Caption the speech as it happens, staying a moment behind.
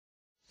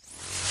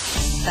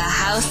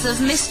House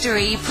of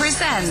Mystery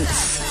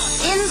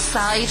presents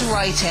Inside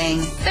Writing,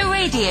 the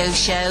radio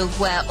show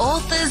where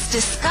authors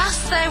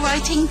discuss their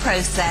writing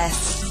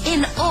process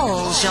in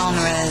all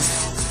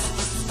genres.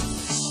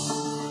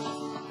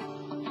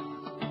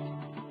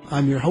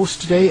 I'm your host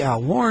today,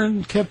 Al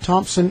Warren. Kev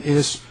Thompson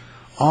is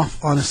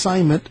off on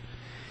assignment.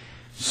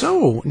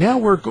 So now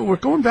we're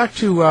going back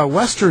to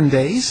Western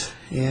days,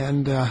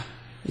 and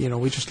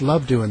we just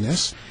love doing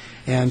this.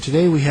 And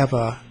today we have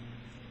a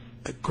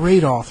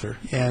great author,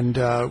 and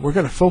we're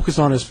going to focus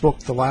on his book,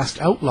 The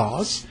Last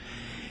Outlaws,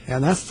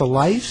 and that's the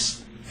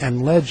lives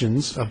and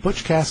legends of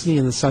Butch Cassidy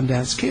and the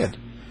Sundance Kid.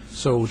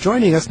 So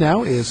joining us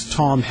now is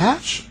Thom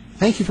Hatch.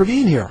 Thank you for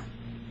being here.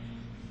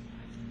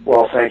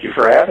 Well, thank you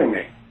for having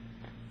me.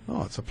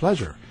 Oh, it's a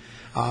pleasure.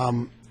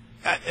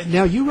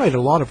 Now, you write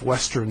a lot of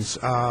Westerns.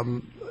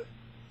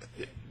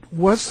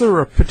 Was there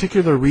a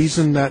particular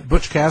reason that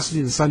Butch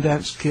Cassidy and the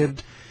Sundance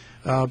Kid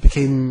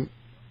became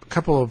a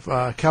couple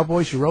of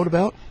cowboys you wrote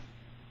about?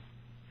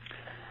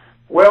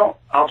 Well,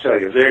 I'll tell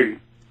you,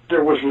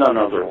 there was none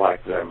other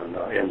like them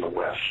in the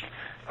West.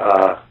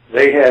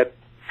 They had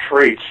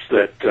traits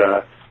that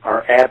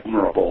are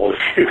admirable,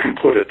 if you can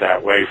put it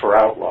that way, for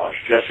outlaws.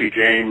 Jesse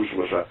James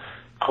was a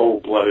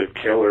cold-blooded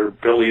killer.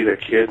 Billy the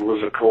Kid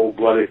was a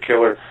cold-blooded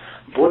killer.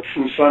 Butch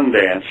and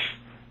Sundance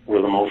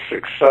were the most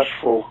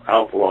successful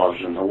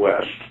outlaws in the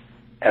West,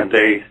 and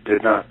they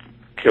did not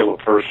kill a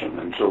person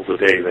until the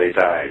day they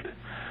died.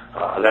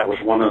 That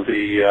was one of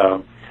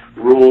the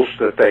rules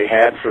that they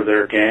had for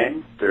their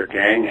gang. Their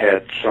gang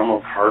had some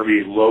of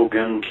Harvey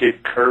Logan,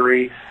 Kid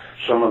Curry,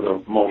 some of the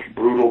most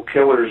brutal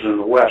killers in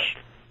the West,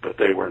 but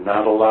they were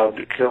not allowed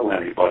to kill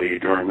anybody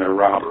during their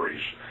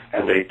robberies.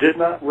 And they did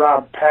not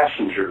rob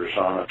passengers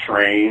on a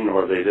train,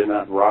 or they did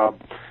not rob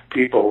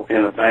people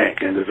in a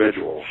bank,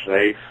 individuals.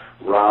 They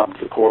robbed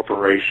the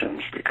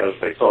corporations because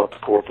they thought the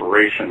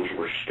corporations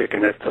were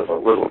sticking it to the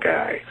little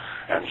guy.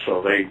 And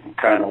so they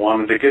kind of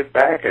wanted to get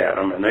back at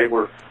them, and they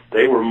were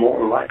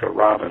more like a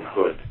Robin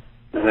Hood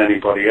than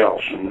anybody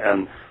else.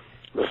 And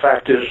the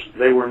fact is,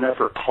 they were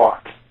never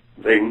caught.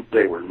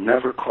 They were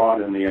never caught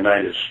in the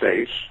United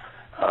States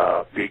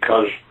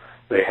because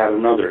they had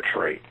another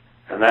trait.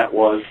 And that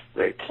was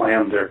they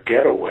planned their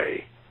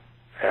getaway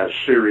as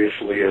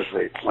seriously as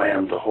they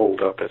planned the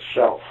holdup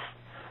itself.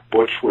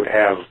 Butch would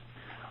have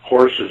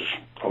horses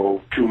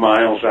 2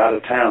 miles out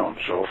of town.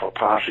 So if a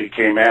posse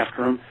came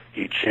after him,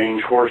 he'd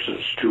change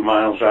horses 2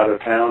 miles out of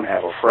town,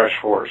 have a fresh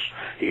horse.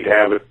 He'd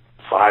have it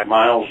 5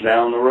 miles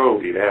down the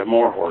road. He'd have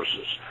more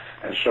horses.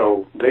 And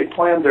so they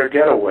planned their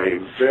getaway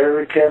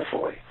very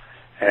carefully.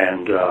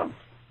 And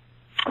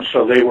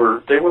so they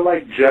were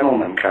like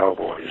gentlemen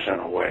cowboys in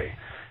a way.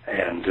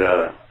 And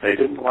they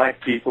didn't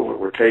like people that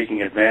were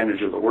taking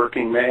advantage of the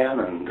working man,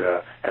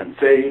 and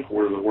they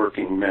were the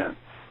working men.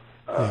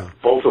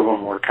 Both of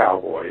them were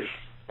cowboys,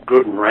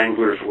 good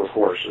wranglers with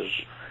horses,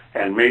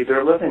 and made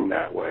their living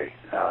that way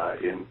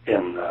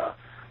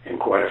in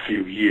quite a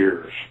few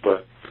years.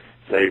 But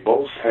they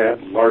both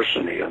had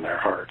larceny in their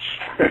hearts,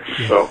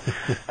 so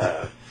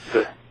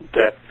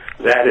that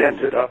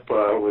ended up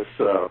with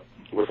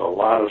a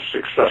lot of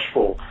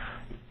successful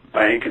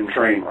bank and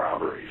train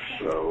robberies.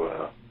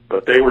 So.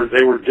 But they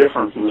were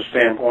different from the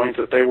standpoint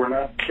that they were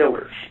not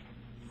killers.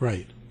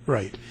 Right.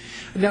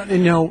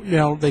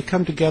 Now they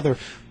come together.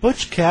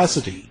 Butch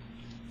Cassidy,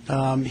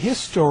 his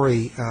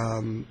story,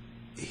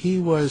 he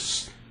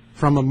was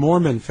from a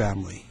Mormon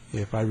family,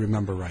 if I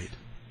remember right.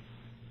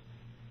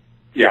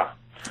 Yeah.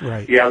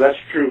 Right. Yeah, that's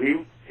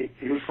true.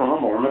 He was from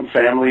a Mormon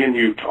family in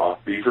Utah,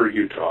 Beaver,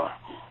 Utah.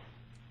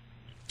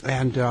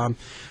 And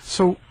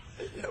so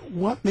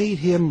what made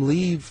him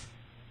leave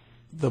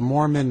the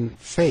Mormon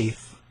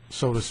faith,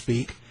 so to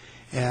speak,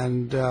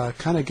 and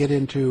kind of get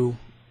into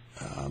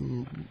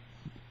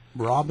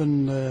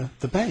robbing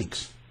the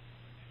banks?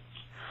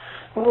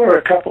 Well, there were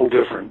a couple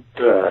different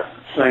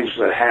things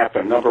that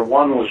happened. Number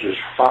one was his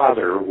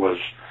father was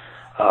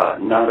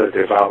not a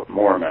devout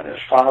Mormon.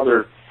 His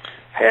father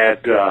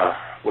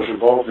was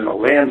involved in a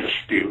land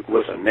dispute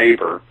with a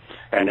neighbor,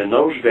 and in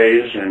those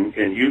days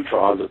in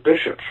Utah, the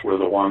bishops were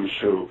the ones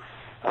who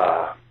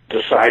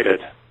decided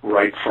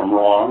right from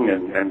wrong,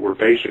 and were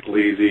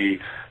basically the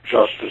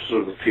justice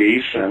of the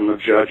peace and the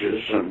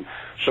judges. And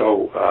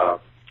so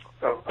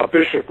a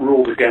bishop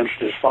ruled against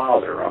his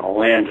father on a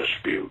land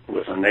dispute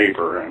with a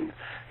neighbor,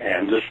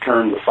 and this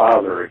turned the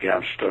father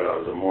against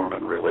the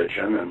Mormon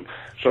religion. And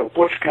so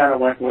Butch kind of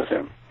went with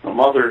him. The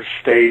mother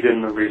stayed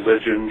in the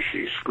religion.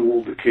 She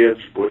schooled the kids.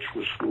 Butch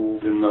was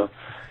schooled in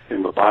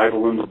the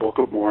Bible, in the Book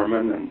of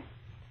Mormon, and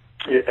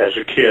as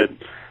a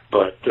kid.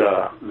 But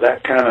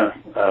that kind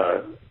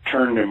of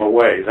turned him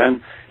away.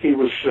 Then he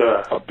was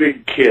a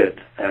big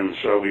kid, and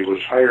so he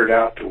was hired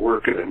out to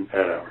work at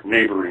a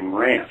neighboring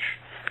ranch.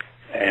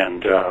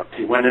 And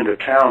he went into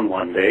town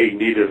one day. He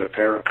needed a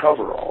pair of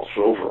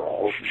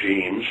overalls,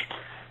 jeans,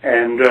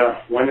 and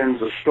went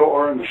into the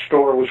store, and the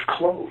store was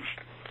closed.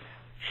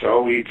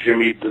 So he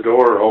jimmied the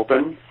door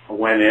open,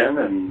 went in,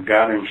 and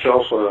got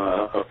himself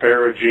a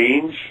pair of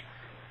jeans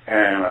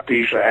and a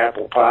piece of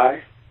apple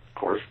pie. Of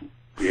course,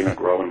 being a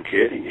growing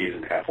kid, he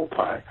needed apple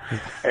pie.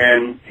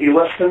 And he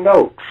left a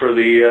note for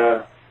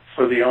the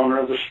owner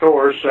of the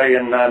store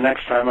saying,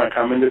 next time I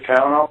come into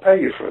town, I'll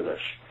pay you for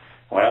this.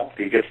 Well,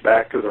 he gets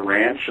back to the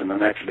ranch, and the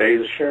next day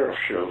the sheriff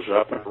shows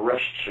up and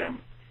arrests him.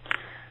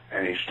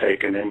 And he's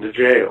taken into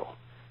jail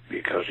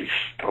because he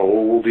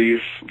stole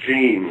these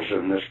jeans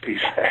and this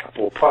piece of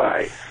apple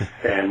pie.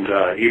 And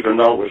even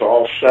though it was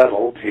all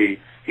settled, he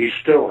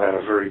still had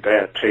a very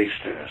bad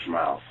taste in his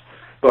mouth.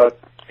 But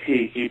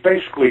he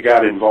basically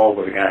got involved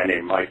with a guy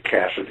named Mike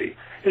Cassidy.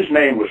 His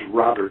name was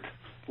Robert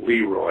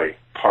Leroy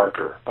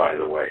Parker, by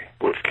the way,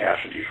 Butch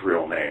Cassidy's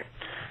real name.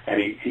 And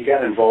he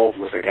got involved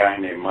with a guy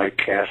named Mike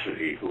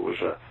Cassidy, who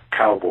was a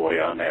cowboy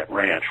on that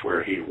ranch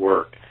where he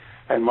worked.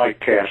 And Mike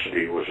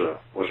Cassidy was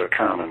a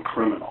common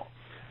criminal.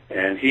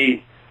 And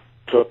he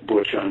took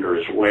Butch under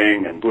his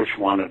wing, and Butch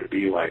wanted to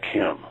be like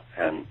him.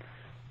 And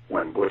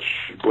when Butch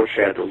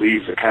had to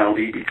leave the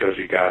county because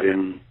he got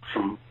in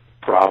some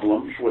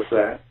problems with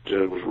that,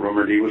 it was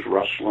rumored he was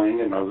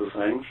rustling and other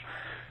things.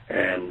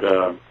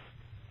 And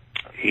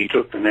he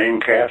took the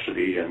name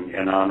Cassidy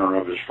in honor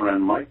of his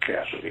friend Mike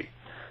Cassidy.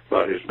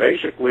 But it's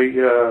basically,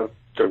 there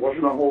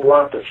wasn't a whole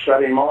lot that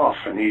set him off,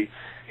 and he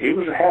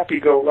was a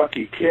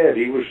happy-go-lucky kid.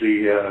 He was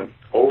the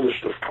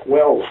oldest of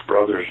 12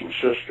 brothers and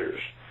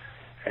sisters,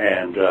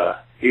 and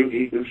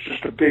he was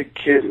just a big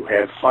kid who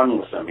had fun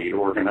with them. He'd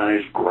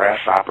organize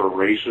grasshopper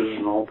races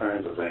and all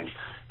kinds of things.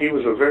 He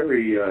was a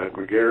very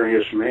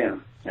gregarious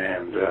man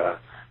and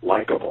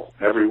likable.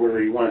 Everywhere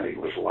he went, he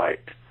was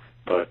liked.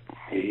 But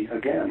he,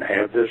 again,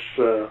 had this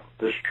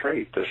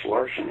trait, this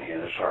larceny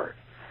in his heart.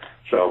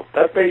 So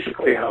that's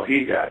basically how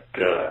he got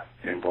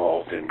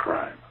involved in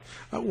crime.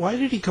 Why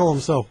did he call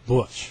himself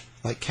Butch?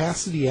 Like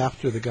Cassidy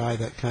after the guy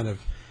that kind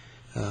of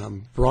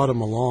brought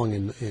him along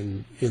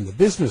in the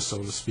business,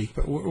 so to speak.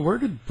 But where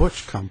did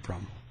Butch come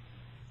from?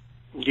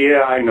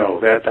 Yeah, I know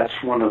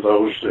that's one of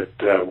those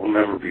that will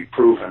never be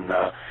proven.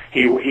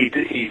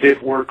 He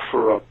did work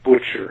for a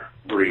butcher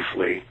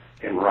briefly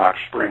in Rock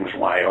Springs,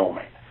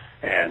 Wyoming,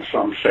 and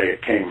some say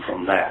it came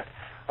from that.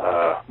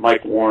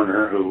 Mike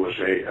Warner, who was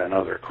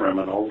another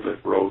criminal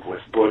that rode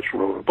with Butch,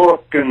 wrote a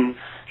book and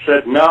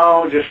said,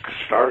 no, just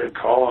started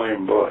calling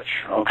him Butch.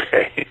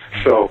 Okay,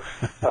 so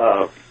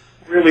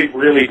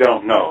really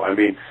don't know. I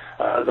mean,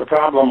 the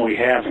problem we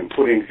have in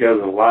putting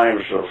together the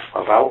lives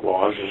of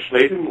outlaws is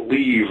they didn't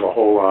leave a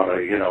whole lot of,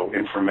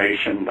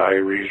 information,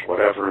 diaries,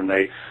 whatever, and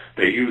they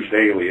used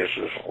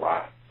aliases a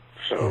lot.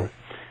 So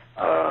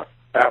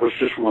that was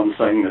just one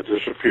thing that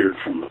disappeared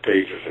from the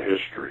pages of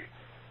history.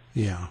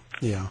 Yeah.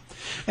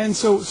 And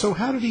so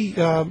how did he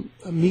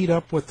meet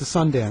up with the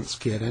Sundance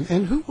Kid?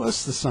 And who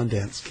was the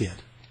Sundance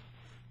Kid?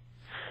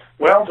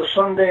 Well, the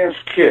Sundance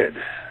Kid,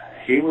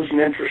 he was an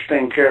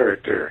interesting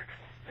character.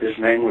 His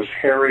name was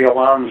Harry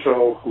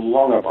Alonzo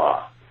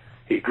Lungabaugh.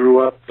 He grew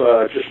up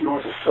just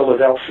north of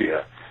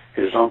Philadelphia.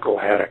 His uncle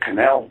had a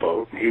canal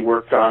boat, and he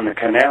worked on the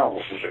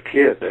canals as a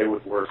kid. They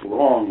would work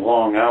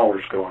long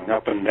hours going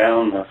up and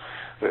down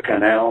the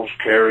canals,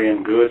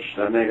 carrying goods.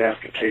 Then they'd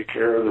have to take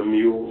care of the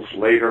mules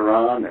later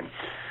on.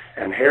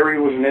 And Harry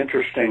was an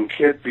interesting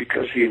kid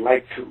because he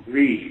liked to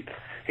read.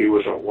 He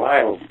was a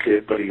wild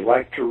kid, but he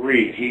liked to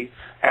read. He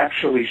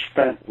actually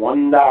spent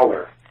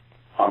 $1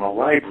 on a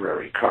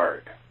library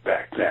card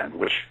back then,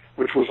 which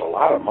was a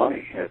lot of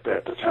money at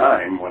the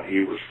time when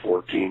he was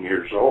 14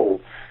 years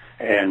old.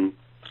 And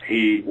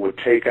he would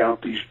take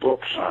out these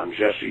books on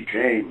Jesse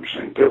James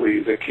and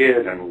Billy the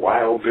Kid and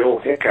Wild Bill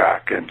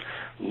Hickok, and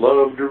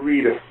loved to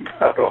read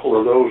about all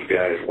of those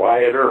guys,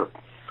 Wyatt Earp.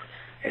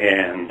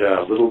 And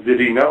little did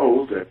he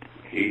know that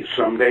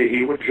someday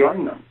he would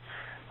join them.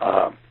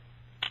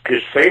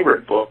 His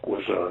favorite book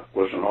was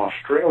an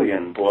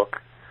Australian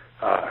book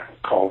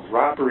called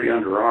Robbery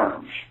Under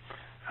Arms,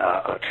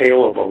 a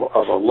tale of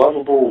a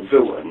lovable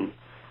villain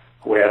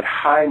who had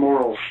high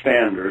moral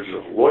standards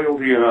of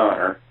loyalty and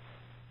honor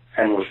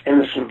and was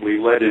innocently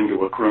led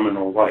into a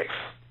criminal life.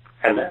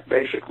 And that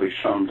basically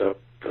summed up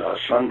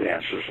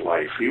Sundance's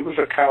life. He was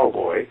a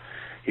cowboy.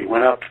 He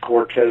went out to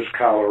Cortez,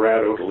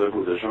 Colorado to live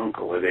with his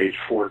uncle at age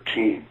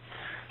 14.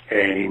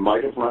 And he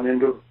might have run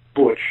into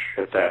Butch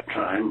at that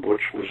time.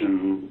 Butch was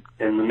in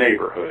the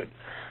neighborhood,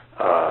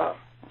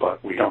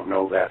 but we don't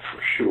know that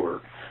for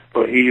sure.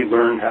 But he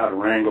learned how to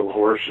wrangle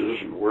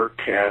horses and work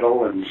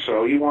cattle, and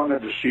so he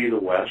wanted to see the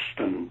West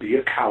and be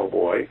a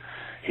cowboy.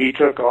 He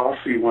took off.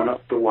 He went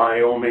up to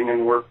Wyoming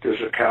and worked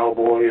as a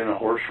cowboy and a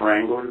horse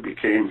wrangler.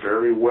 Became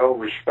very well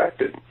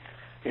respected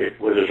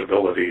with his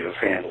ability of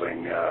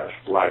handling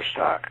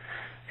livestock.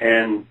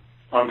 And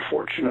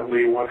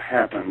unfortunately, what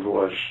happened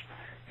was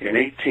in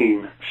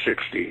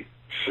 1886 to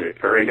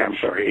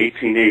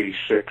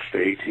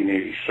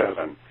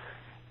 1887,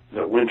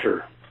 the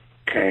winter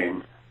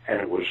came,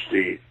 and it was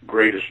the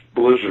greatest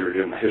blizzard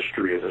in the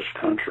history of this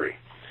country.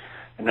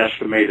 An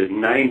estimated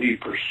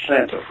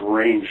 90% of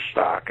range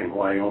stock in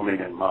Wyoming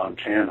and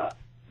Montana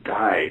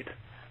died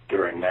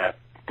during that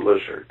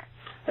blizzard.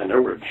 And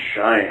there were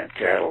giant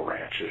cattle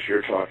ranches.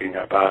 You're talking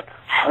about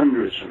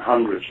hundreds and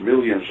hundreds,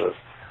 millions of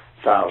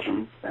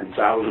thousands and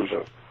thousands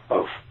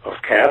of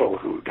cattle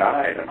who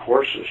died and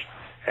horses,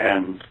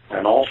 and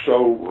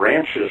also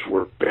ranches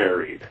were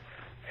buried.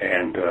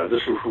 And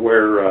this is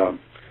where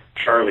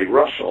Charlie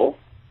Russell,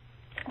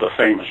 the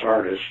famous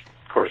artist,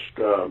 of course,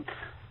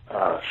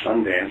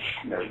 Sundance,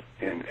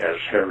 as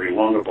Harry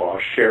Lungabaugh,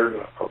 shared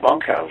a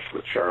bunkhouse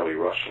with Charlie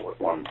Russell at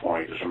one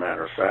point, as a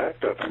matter of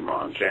fact, up in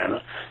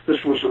Montana.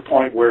 This was the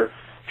point where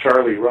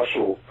Charlie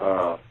Russell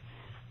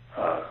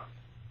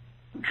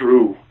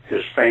drew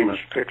his famous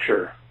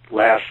picture,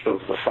 Last of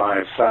the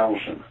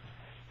 5,000,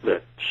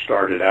 that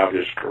started out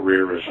his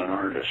career as an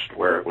artist,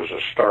 where it was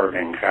a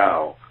starving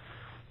cow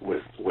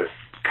with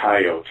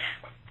coyotes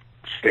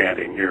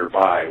standing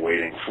nearby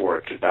waiting for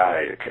it to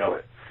die to kill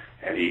it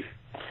and eat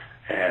it.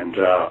 And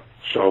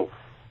so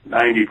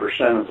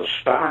 90% of the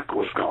stock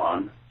was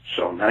gone,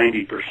 so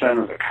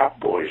 90% of the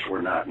cowboys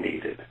were not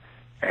needed.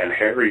 And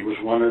Harry was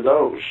one of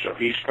those. So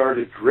he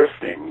started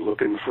drifting,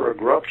 looking for a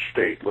grub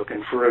state,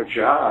 looking for a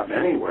job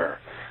anywhere.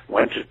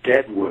 Went to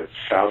Deadwood,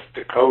 South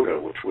Dakota,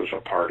 which was a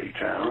party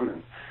town,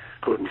 and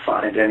couldn't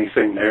find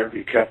anything there.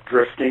 He kept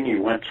drifting. He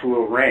went to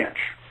a ranch,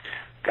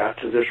 got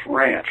to this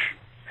ranch,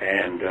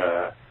 and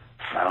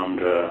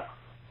found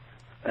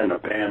an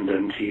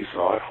abandoned, he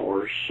thought,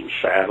 horse and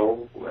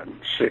saddle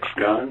and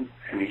 6-gun,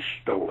 and he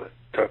stole it,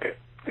 took it,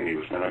 and he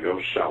was going to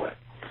go sell it.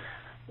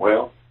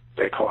 Well,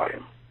 they caught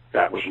him.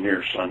 That was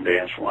near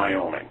Sundance,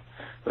 Wyoming.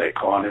 They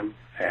caught him,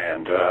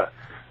 and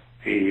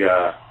he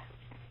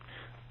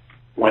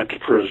went to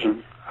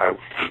prison.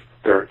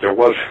 There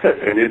was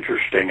an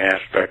interesting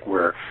aspect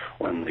where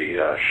when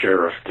the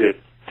sheriff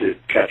did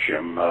catch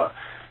him,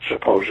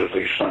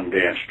 supposedly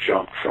Sundance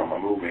jumped from a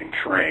moving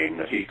train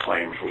that he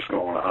claims was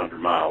going 100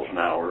 miles an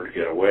hour to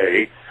get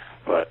away,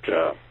 but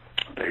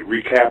they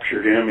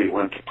recaptured him. He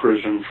went to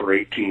prison for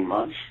 18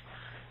 months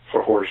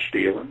for horse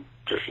stealing,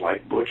 just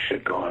like Butch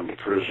had gone to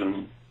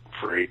prison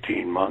for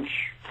 18 months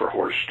for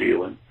horse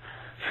stealing.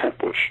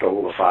 Butch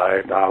stole a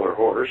 $5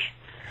 horse.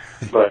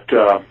 But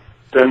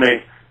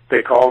then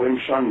they called him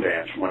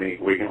Sundance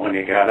when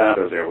he got out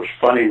of there. It was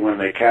funny when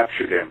they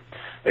captured him.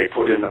 They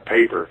put in the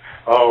paper,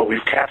 "Oh,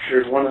 we've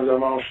captured one of the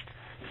most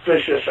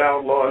vicious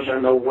outlaws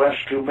in the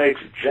West who makes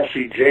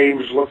Jesse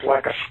James look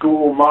like a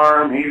school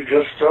marm. He's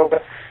just so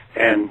bad."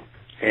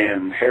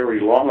 And Harry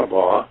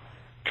Lungabaugh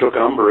took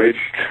umbrage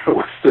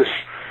with this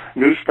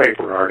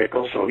newspaper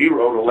article, so he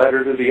wrote a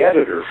letter to the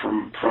editor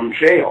from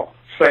jail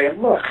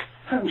saying, "Look,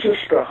 I'm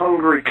just a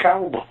hungry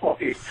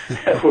cowboy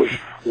that was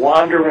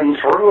wandering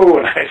through,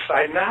 and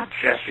I'm not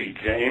Jesse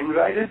James.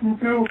 I didn't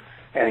do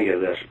any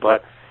of this."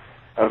 But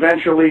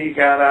eventually he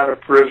got out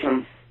of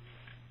prison,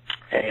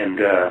 and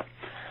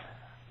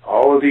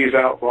all of these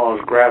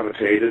outlaws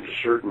gravitated to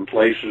certain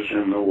places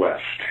in the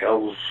West.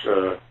 Hell's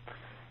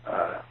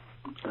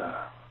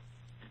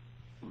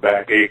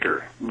back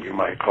acre, you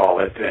might call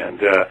it, and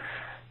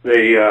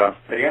they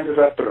ended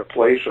up at a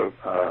place of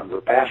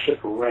the Bassett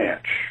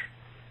Ranch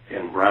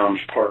in Browns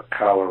Park,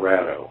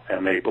 Colorado,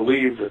 and they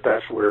believe that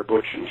that's where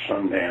Butch and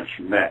Sundance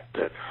met,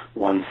 that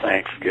one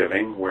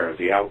Thanksgiving, where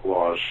the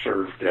outlaws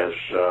served as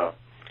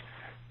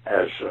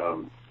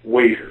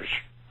waiters,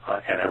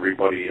 and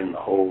everybody in the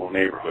whole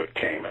neighborhood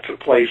came. It's a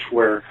place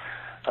where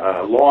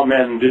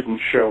lawmen didn't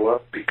show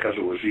up because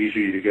it was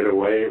easy to get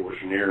away. It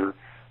was near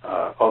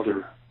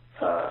other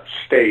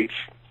states,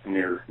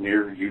 near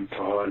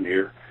Utah,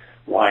 near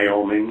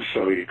Wyoming,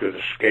 so you could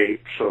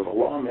escape. So the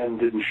lawmen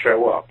didn't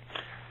show up.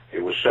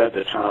 It was said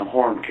that Tom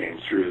Horn came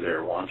through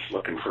there once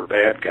looking for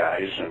bad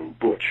guys, and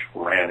Butch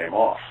ran him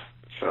off.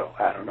 So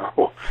I don't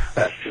know.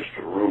 That's just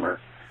a rumor.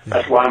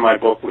 That's why my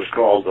book was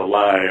called The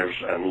Lives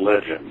and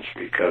Legends,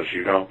 because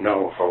you don't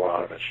know if a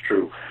lot of it's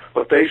true.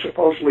 But they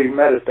supposedly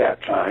met at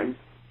that time.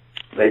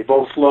 They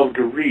both loved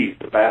to read.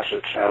 The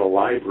Bassetts had a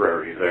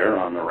library there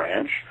on the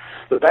ranch.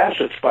 The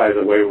Bassetts, by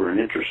the way, were an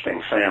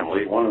interesting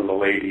family. One of the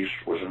ladies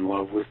was in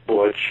love with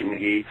Butch, and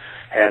he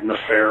had an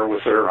affair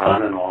with her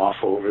on and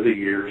off over the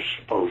years,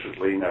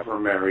 supposedly, never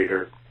married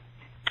her.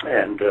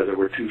 And there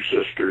were two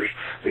sisters.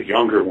 The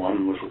younger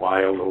one was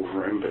wild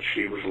over him, but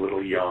she was a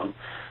little young.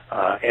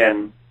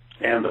 And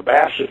the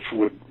Bassetts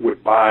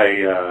would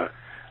buy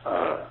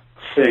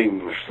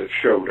things that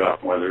showed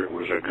up, whether it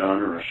was a gun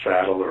or a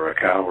saddle or a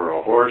cow or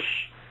a horse,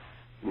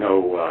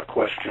 no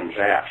questions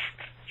asked.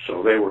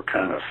 So they were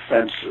kind of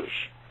fences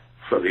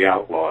for the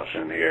outlaws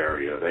in the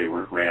area. They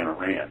ran a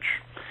ranch.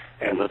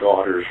 And the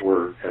daughters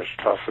were as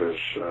tough as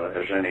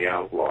any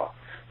outlaw,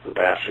 the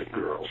Bassett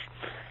girls.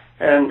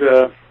 And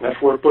that's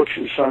where Butch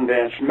and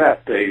Sundance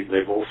met.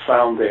 They both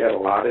found they had a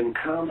lot in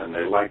common.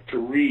 They liked to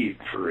read,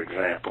 for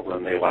example,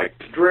 and they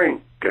liked to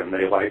drink, and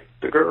they liked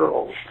the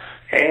girls,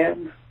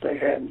 and they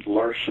had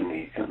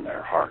larceny in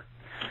their heart.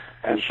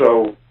 And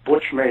so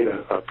Butch made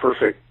a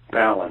perfect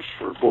balance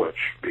for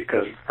Butch,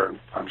 because, or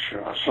I'm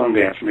sure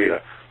Sundance made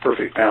a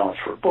perfect balance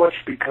for Butch,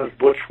 because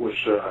Butch was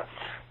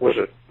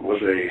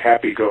a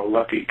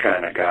happy-go-lucky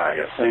kind of guy,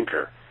 a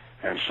thinker.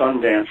 And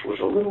Sundance was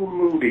a little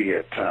moody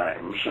at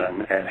times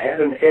and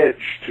had an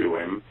edge to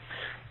him.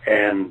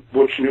 And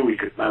Butch knew he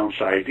could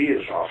bounce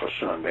ideas off of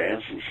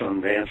Sundance, and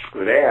Sundance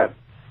could add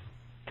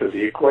to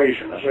the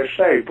equation. As I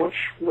say,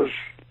 Butch was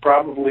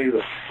probably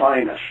the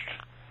finest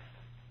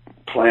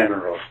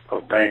planner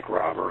of bank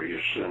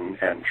robberies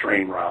and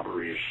train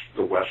robberies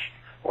the West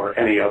or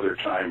any other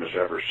time has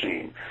ever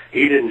seen.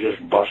 He didn't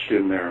just bust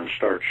in there and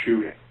start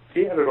shooting.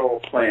 He had it all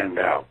planned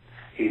out.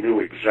 He knew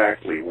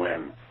exactly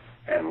when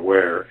and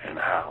where and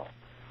how.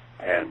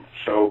 And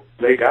so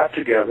they got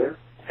together,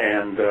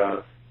 and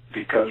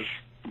because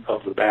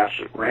of the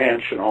Bassett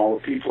Ranch and all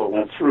the people that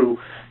went through,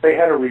 they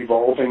had a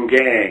revolving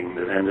gang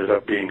that ended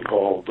up being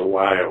called the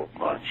Wild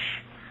Bunch,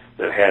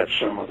 that had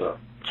some of the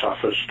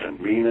toughest and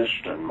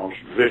meanest and most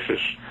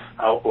vicious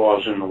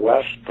outlaws in the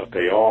West, but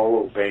they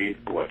all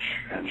obeyed Butch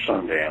and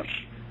Sundance,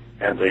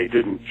 and they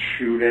didn't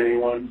shoot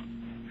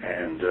anyone.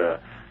 And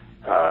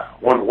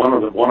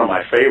one of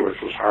my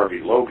favorites was Harvey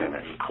Logan.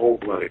 He was a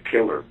cold-blooded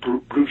killer.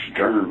 Bruce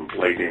Dern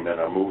played him in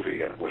a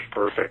movie, and it was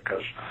perfect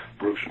because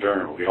Bruce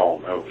Dern, we all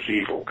know, was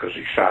evil because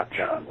he shot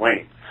John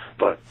Wayne.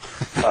 But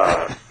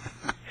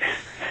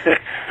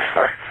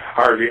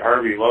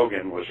Harvey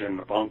Logan was in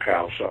the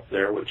bunkhouse up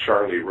there with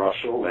Charlie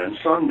Russell and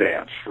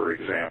Sundance, for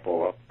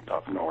example,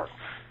 up north.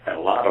 And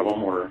a lot of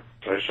them were,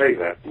 as I say,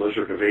 that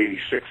blizzard of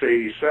 86,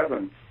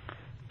 87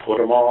 put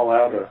them all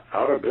out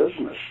of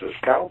business as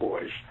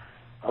cowboys.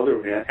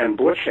 And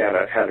Butch had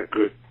a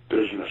good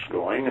business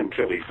going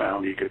until he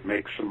found he could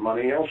make some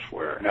money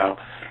elsewhere. Now,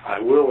 I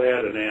will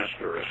add an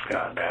asterisk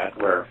on that,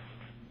 where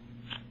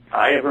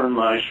I have earned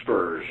my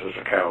spurs as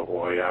a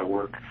cowboy. I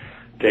work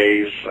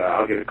days.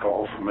 I'll get a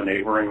call from a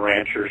neighboring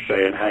rancher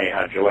saying, "Hey,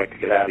 how'd you like to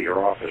get out of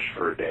your office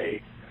for a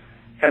day?"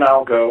 And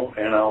I'll go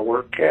and I'll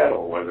work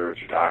cattle, whether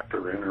it's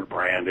doctoring or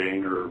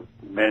branding or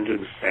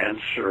mending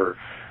fence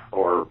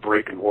or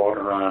breaking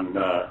water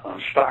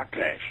on stock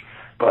tanks.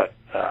 But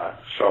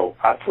so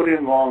I put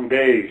in long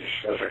days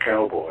as a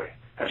cowboy,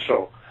 and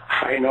so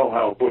I know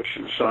how Butch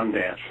and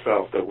Sundance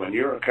felt. That when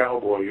you're a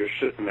cowboy, you're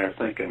sitting there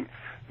thinking,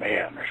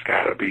 "Man, there's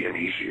got to be an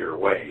easier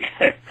way,"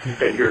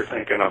 and you're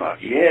thinking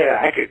about, "Yeah,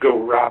 I could go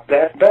rob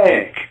that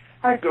bank.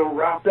 I'd go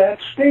rob that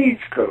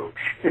stagecoach."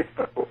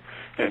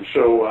 And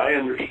so I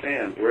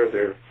understand where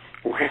their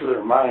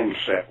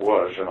mindset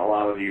was, and a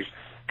lot of these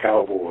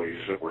cowboys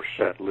that were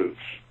set loose.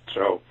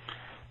 So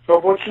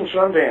Butch and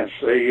Sundance,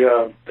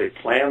 they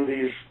planned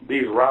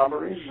these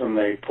robberies, and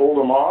they pulled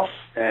them off,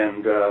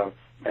 and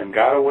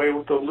got away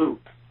with the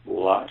loot,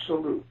 lots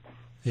of loot.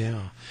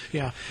 Yeah.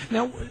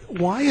 Now,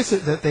 why is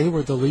it that they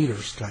were the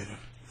leaders, kind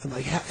of?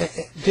 Like,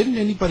 didn't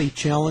anybody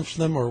challenge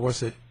them, or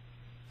was it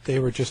they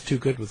were just too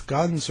good with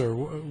guns, or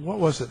what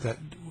was it that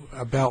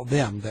about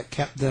them that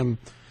kept them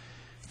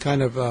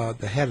kind of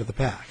the head of the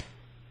pack?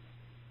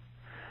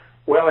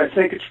 Well, I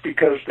think it's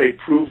because they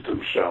proved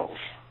themselves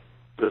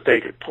that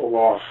they could pull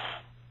off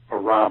a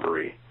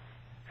robbery.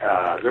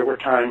 There were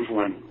times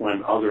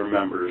when other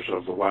members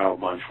of the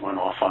Wild Bunch went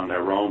off on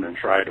their own and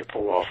tried to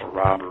pull off a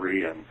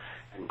robbery and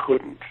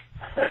couldn't.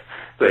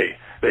 They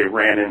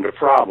ran into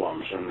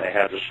problems, and they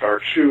had to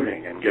start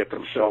shooting and get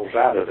themselves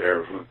out of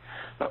there.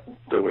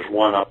 There was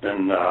one up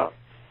in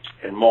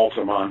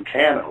Malta,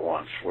 Montana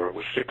once, where it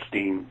was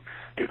 16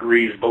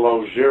 degrees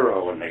below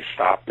zero, and they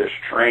stopped this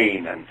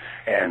train, and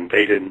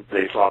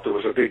they thought there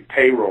was a big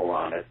payroll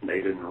on it, and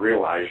they didn't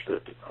realize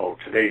that,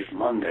 today's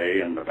Monday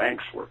and the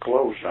banks were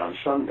closed on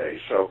Sunday,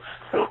 so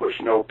there was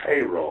no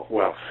payroll.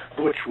 Well,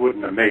 Butch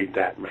wouldn't have made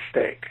that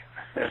mistake.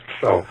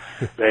 So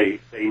they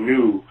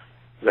knew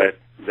that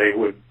they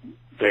would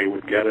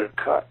get a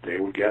cut, they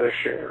would get a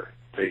share.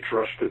 They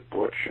trusted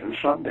Butch and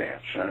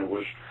Sundance, and it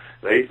was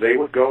they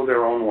would go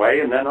their own way,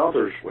 and then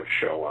others would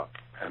show up,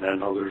 and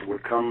then others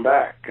would come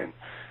back, and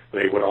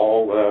they would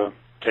all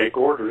take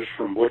orders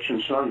from Butch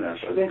and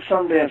Sundance. I think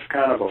Sundance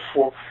kind of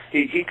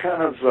he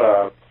kind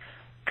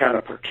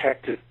of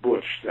protected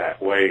Butch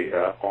that way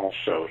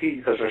also.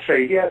 As I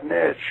say, he had an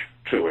edge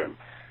to him.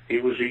 He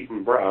was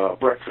eating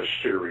breakfast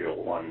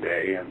cereal one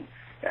day, and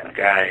a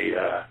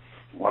guy,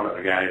 one of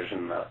the guys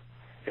in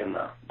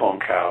the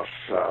bunkhouse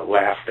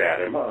laughed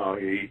at him. "Oh,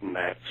 you're eating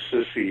that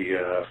sissy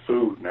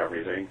food and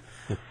everything."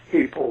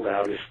 He pulled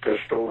out his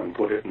pistol and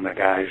put it in the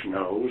guy's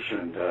nose,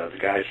 and the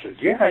guy said,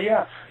 "Yeah,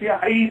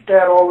 I eat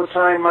that all the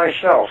time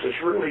myself.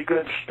 It's really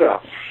good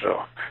stuff."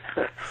 So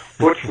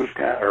Butch was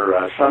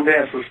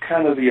Sundance was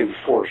kind of the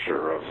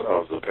enforcer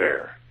of the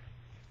pair.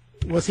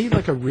 Was he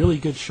like a really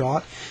good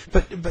shot?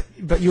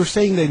 But you were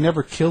saying they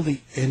never killed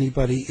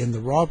anybody in the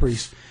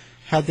robberies.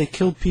 Had they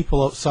killed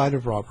people outside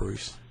of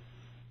robberies?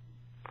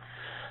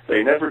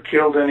 They never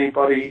killed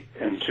anybody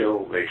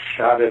until they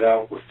shot it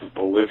out with the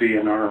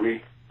Bolivian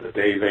army the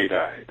day they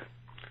died.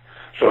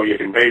 So you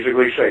can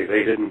basically say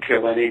they didn't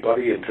kill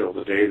anybody until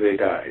the day they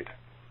died.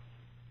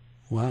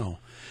 Wow.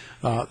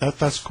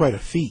 That's quite a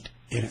feat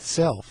in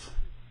itself.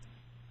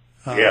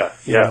 Yeah,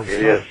 it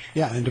is.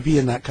 Yeah, and to be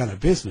in that kind of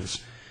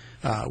business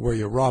where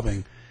you're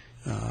robbing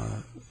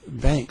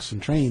banks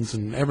and trains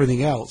and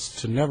everything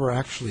else, to never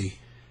actually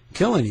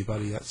kill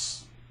anybody,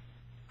 that's,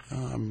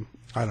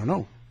 I don't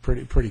know,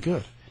 pretty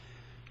good.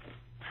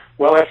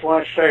 Well, that's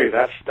why I say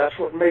that's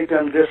what made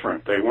them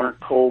different. They weren't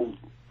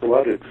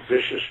cold-blooded,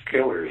 vicious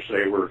killers.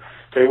 They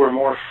they were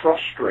more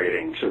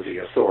frustrating to the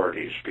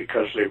authorities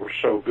because they were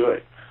so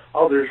good.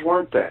 Others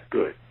weren't that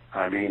good.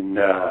 I mean,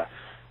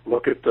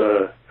 look at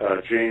the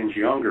James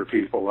Younger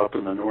people up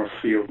in the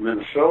Northfield,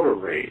 Minnesota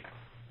raid.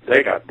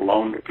 They got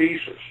blown to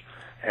pieces,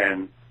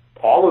 and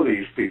all of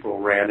these people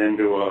ran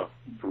into a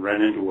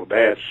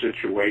bad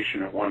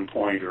situation at one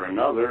point or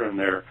another, and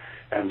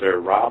their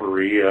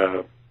robbery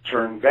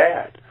turned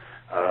bad.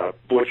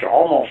 Butch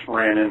almost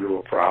ran into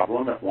a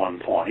problem at one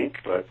point,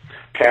 but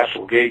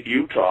Castlegate,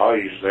 Utah,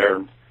 he's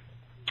there,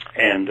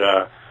 and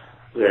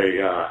they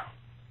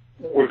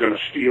were going to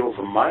steal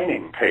the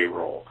mining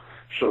payroll.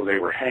 So they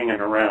were hanging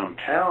around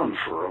town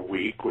for a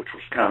week, which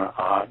was kind of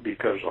odd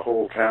because the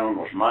whole town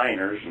was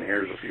miners, and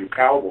here's a few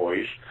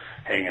cowboys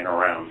hanging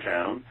around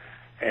town.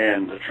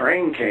 And the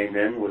train came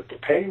in with the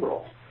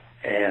payroll,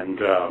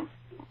 and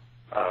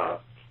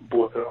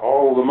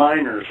all the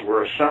miners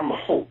were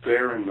assembled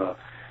there in the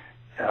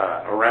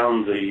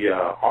around the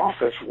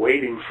office,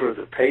 waiting for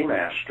the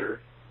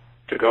paymaster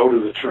to go to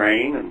the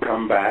train and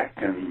come back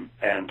and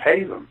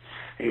pay them.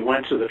 He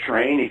went to the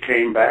train, he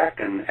came back,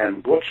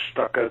 and Butch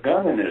stuck a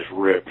gun in his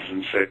ribs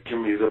and said, "Give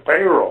me the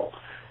payroll."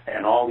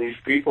 And all these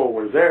people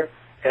were there,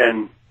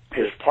 and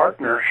his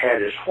partner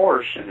had his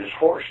horse, and his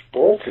horse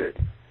bolted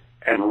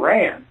and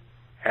ran.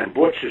 And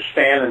Butch is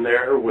standing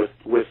there with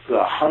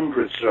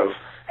hundreds of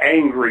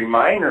angry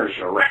miners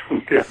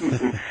around him.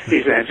 And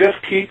he said,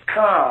 "Just keep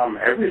calm.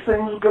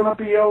 Everything's going to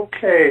be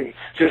okay.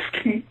 Just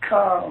keep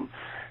calm."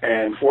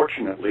 And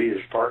fortunately,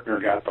 his partner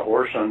got the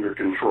horse under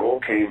control,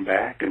 came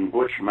back, and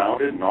Butch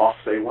mounted, and off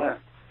they went.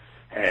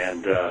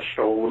 And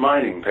stole the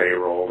mining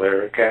payroll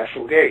there at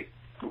Castlegate.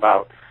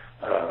 About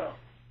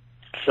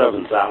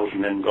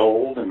 $7,000 in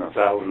gold and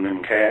 $1,000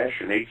 in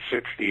cash and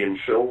 $860 in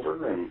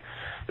silver. And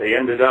they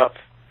ended up,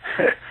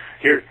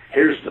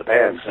 here's the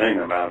bad thing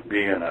about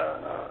being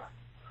a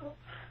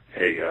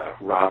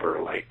robber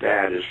like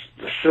that, is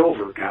the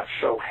silver got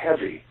so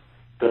heavy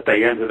that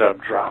they ended up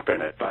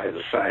dropping it by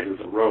the side of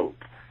the road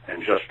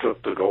and just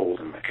took the gold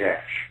and the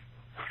cash.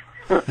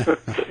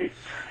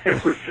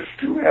 It was just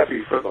too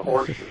heavy for the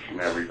horses and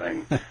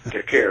everything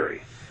to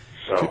carry.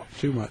 So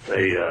too much.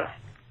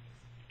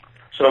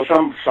 So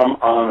some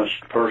honest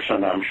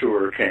person, I'm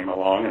sure, came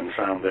along and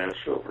found that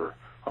silver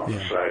on the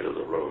side of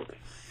the road.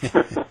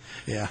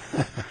 Yeah.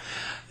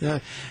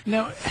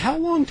 Now, how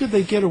long did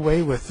they get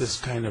away with this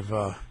kind of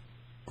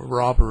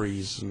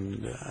robberies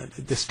and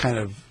this kind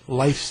of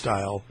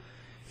lifestyle?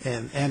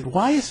 And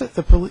why is it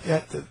the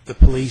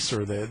police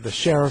or the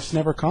sheriffs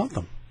never caught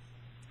them?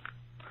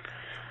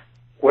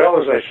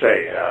 Well, as I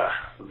say,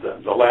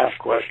 the last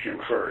question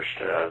first.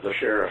 The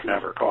sheriff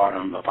never caught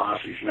them. The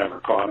posses never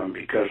caught them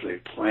because they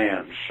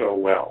planned so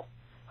well.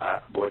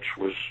 Butch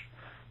was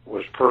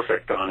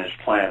perfect on his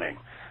planning,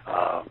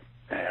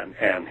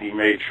 and he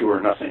made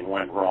sure nothing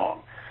went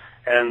wrong.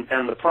 And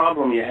the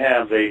problem you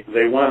have, they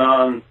went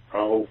on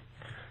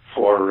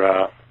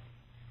for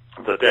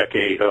the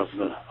decade of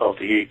the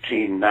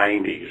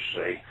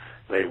 1890s.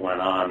 They went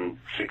on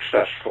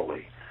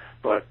successfully,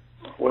 but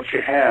what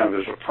you have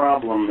is a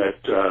problem that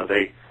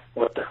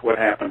what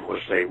happened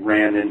was they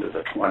ran into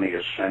the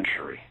 20th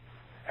century,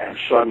 and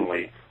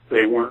suddenly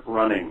they weren't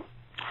running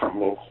from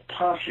local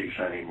posses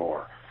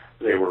anymore.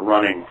 They were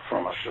running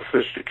from a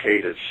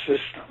sophisticated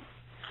system,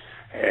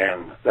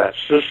 and that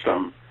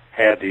system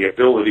had the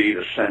ability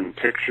to send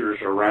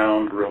pictures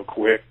around real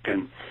quick,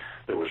 and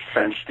there was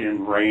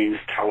fenced-in range,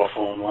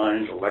 telephone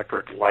lines,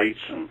 electric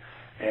lights,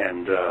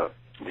 and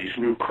these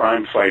new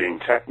crime-fighting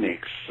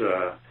techniques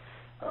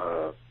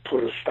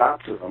put a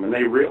stop to them. And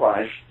they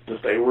realized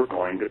that they were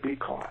going to be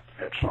caught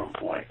at some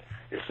point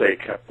if they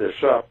kept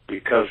this up,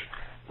 because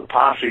the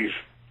posses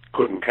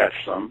couldn't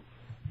catch them,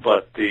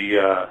 but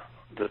the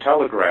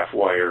telegraph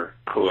wire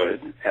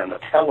could, and the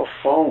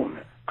telephone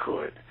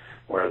could,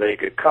 where they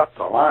could cut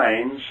the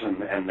lines,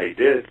 and they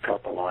did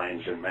cut the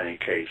lines in many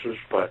cases,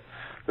 but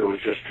there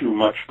was just too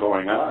much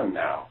going on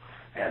now,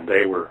 and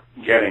they were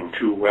getting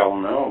too well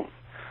known.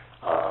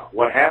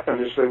 What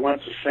happened is they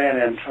went to San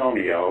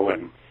Antonio,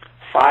 and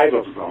 5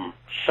 of them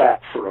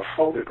sat for a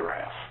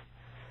photograph.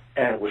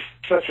 And it was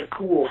such a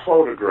cool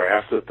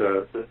photograph that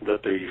the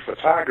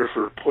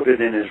photographer put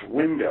it in his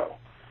window.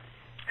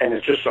 And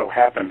it just so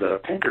happened that a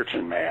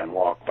Pinkerton man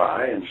walked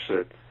by and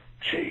said,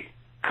 "Gee,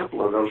 a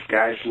couple of those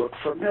guys look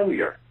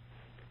familiar."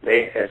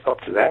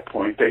 Up to that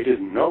point, they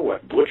didn't know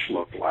what Butch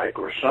looked like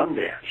or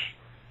Sundance.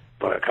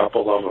 But a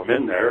couple of them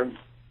in there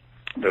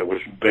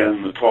was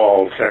Ben the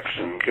Tall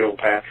Texan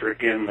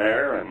Kilpatrick in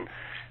there,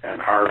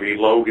 and Harvey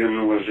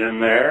Logan was in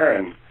there,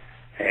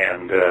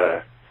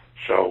 and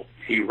so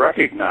he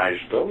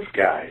recognized those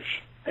guys.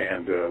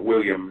 And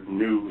William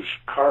News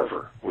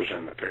Carver was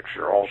in the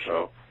picture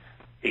also.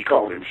 He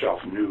called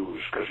himself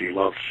News because he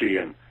loved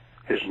seeing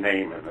his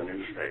name in the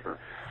newspaper.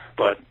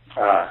 But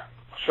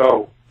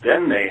so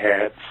then they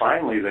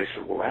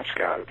said, well, that's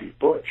got to be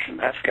Butch, and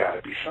that's got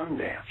to be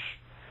Sundance.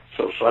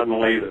 So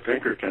suddenly the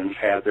Pinkertons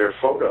had their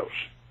photos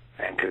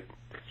and could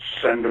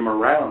send them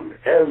around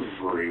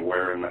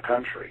everywhere in the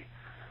country.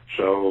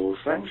 So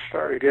things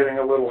started getting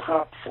a little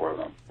hot for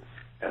them.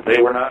 And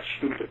they were not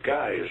stupid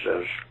guys,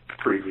 as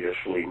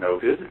previously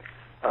noted.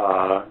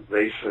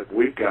 They said,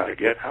 we've got to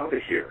get out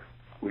of here.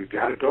 We've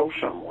got to go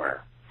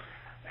somewhere.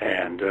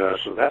 And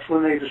so that's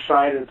when they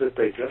decided that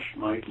they just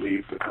might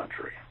leave the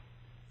country.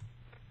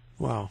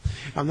 Wow.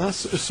 And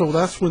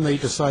that's when they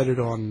decided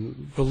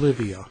on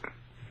Bolivia.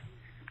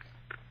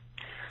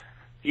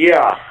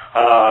 Yeah,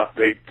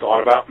 they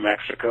thought about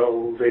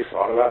Mexico. They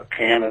thought about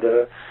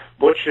Canada.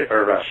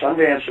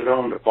 Sundance had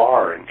owned a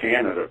bar in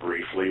Canada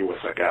briefly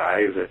with a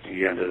guy that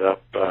he ended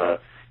up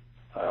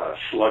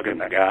slugging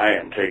the guy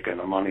and taking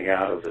the money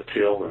out of the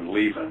till and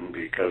leaving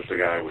because the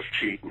guy was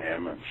cheating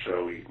him, and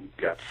so he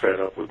got fed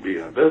up with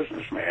being a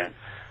businessman.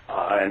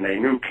 And they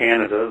knew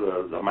Canada,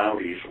 the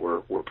Mounties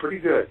were pretty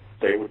good.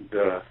 They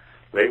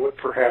would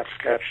perhaps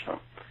catch them.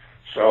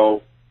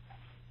 So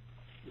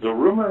the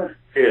rumor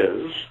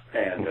is,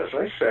 and as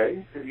I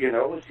say,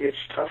 it's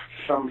tough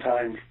to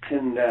sometimes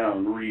pin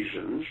down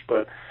reasons,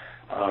 but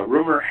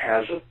rumor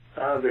has it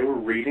they were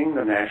reading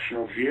the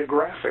National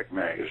Geographic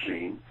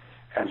magazine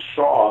and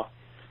saw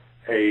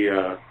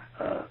a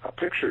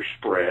picture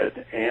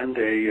spread and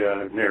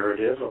a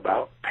narrative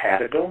about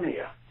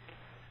Patagonia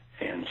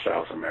in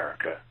South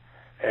America,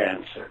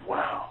 and said,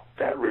 wow,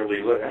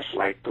 that's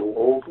like the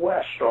Old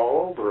West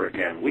all over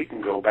again. We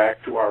can go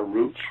back to our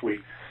roots.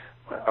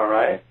 All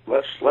right,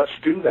 let's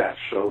do that.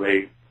 So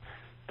they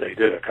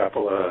did a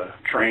couple of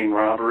train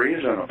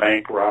robberies and a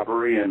bank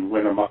robbery in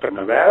Winnemucca,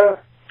 Nevada,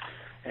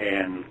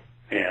 and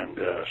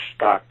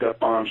stocked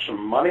up on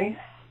some money,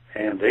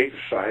 and they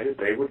decided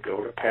they would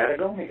go to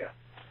Patagonia.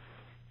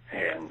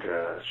 And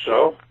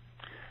so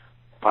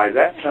by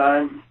that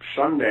time,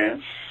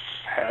 Sundance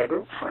had a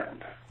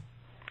girlfriend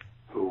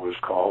who was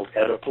called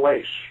Etta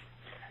Place.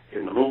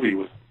 In the movie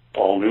with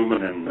Paul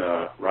Newman and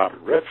Robert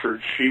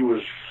Redford, she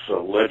was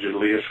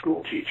allegedly a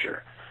school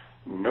teacher.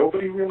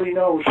 Nobody really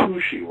knows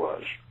who she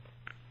was.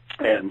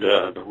 And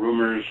the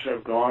rumors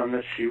have gone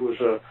that she was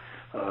a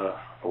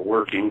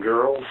working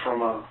girl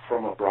from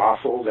a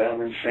brothel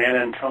down in San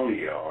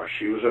Antonio, or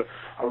she was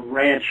a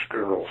ranch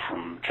girl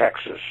from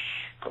Texas.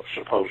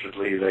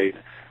 Supposedly they'd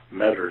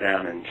met her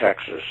down in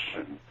Texas,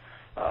 and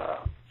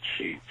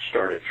she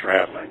started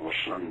traveling with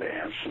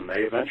Sundance, and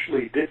they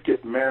eventually did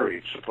get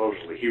married,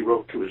 supposedly. He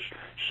wrote to his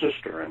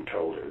sister and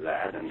told her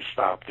that, and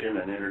stopped in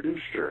and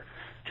introduced her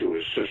to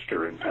his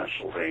sister in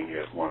Pennsylvania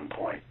at one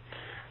point.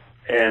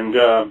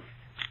 And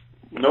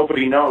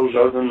nobody knows,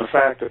 other than the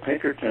fact that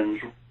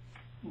Pinkertons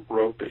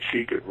wrote that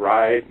she could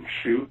ride and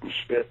shoot and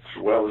spit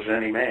as well as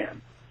any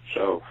man.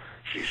 So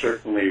she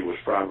certainly was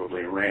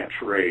probably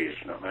ranch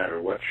raised, no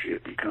matter what she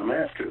had become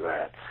after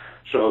that.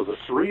 So the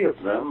three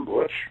of them,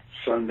 Butch,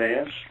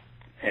 Sundance,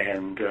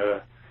 and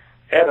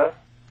Etta,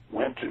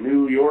 went to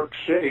New York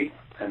City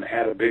and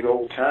had a big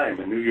old time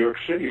in New York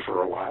City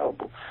for a while.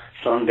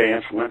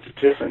 Sundance went to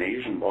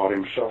Tiffany's and bought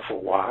himself a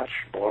watch,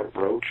 bought a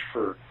brooch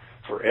for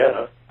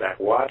Etta. That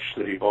watch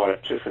that he bought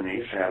at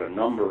Tiffany's had a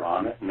number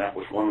on it, and that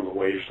was one of the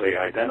ways they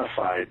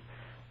identified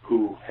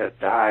who had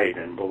died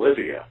in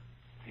Bolivia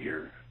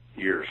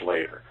years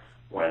later,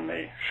 when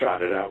they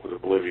shot it out with the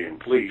Bolivian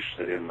police,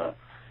 that in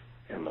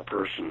the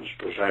person's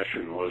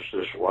possession was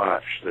this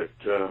watch that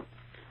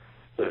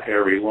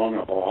Harry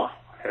Longabaugh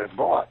had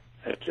bought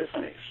at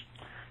Tiffany's.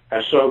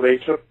 And so they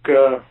took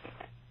the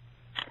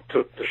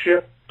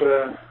ship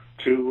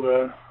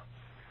to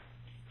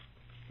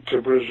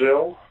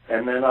Brazil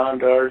and then on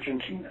to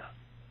Argentina,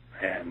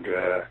 and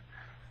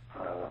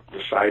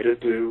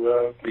decided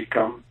to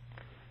become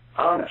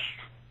honest,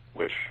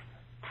 which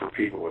for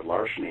people with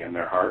larceny in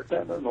their heart,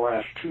 that didn't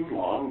last too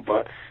long,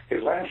 but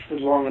it lasted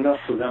long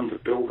enough for them to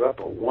build up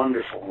a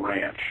wonderful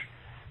ranch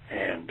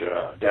and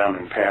down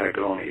in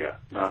Patagonia,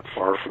 not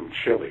far from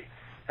Chile.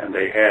 And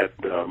they had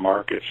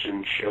markets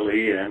in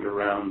Chile and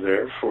around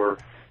there for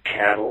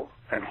cattle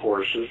and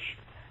horses,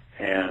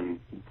 and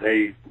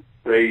they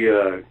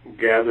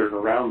gathered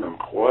around them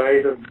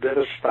quite a bit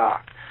of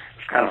stock.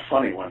 It's kind of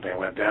funny when they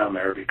went down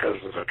there,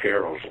 because the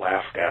vaqueros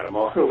laughed at them.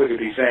 Oh, look at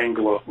these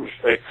Anglos.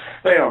 They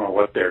don't know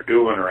what they're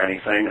doing or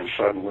anything, and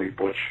suddenly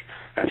Butch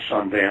and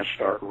Sundance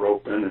start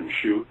roping and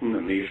shooting,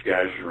 and these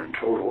guys are in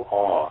total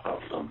awe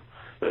of them,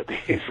 that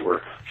these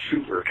were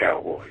super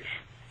cowboys.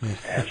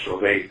 And so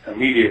they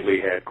immediately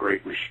had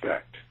great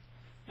respect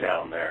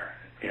down there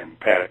in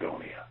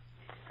Patagonia.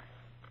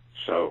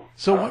 So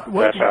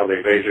that's how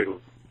they basically...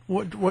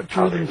 What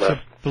drew them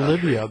to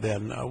Bolivia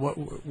then? What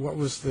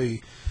was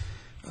the...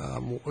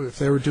 if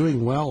they were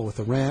doing well with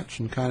the ranch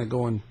and kind of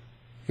going,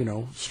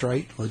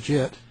 straight,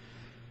 legit,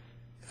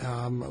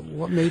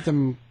 what made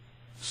them,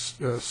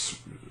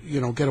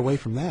 get away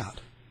from that?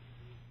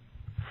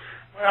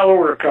 Well, there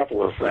were a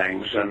couple of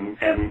things,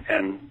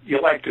 and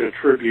you like to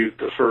attribute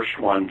the first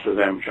one to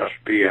them just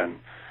being,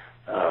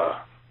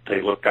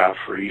 they looked out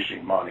for easy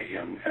money,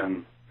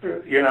 and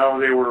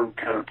they were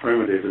kind of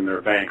primitive in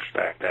their banks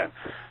back then.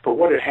 But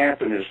what had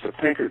happened is the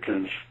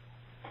Pinkertons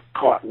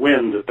caught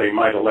wind that they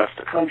might have left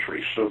the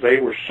country, so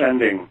they were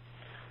sending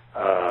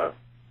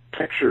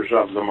pictures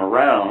of them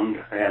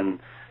around, and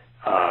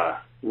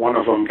one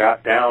of them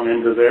got down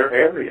into their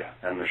area,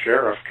 and the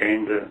sheriff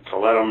came to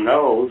let them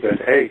know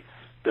that, hey,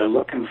 they're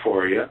looking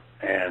for you,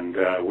 and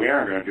we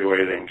aren't going to do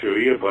anything to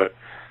you, but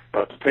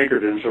the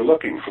Pinkertons are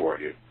looking for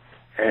you.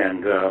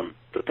 And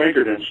the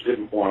Pinkertons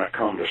didn't want to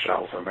come to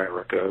South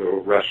America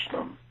to arrest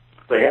them.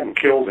 They hadn't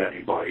killed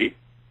anybody,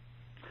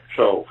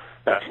 so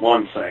that's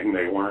one thing.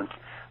 They weren't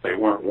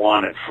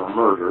wanted for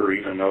murder,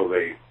 even though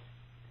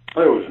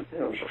there was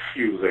a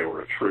few they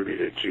were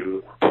attributed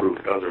to that were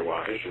proved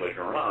otherwise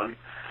later on.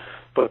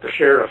 But the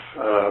sheriff,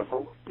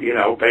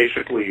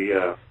 basically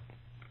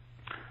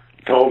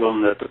told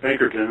them that the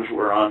Pinkertons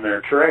were on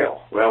their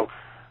trail. Well,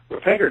 the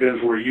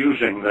Pinkertons were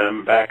using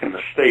them back in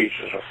the States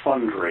as a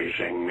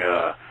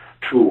fundraising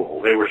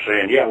tool. They were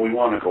saying, yeah, we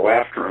want to go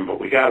after them, but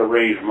we got to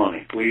raise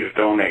money. Please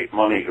donate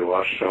money to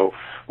us so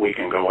we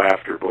can go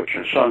after Butch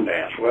and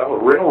Sundance. Well,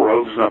 the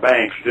railroads and the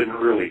banks didn't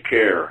really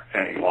care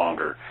any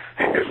longer.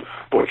 If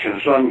Butch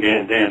and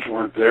Sundance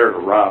weren't there to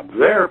rob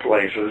their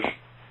places,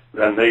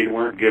 then they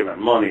weren't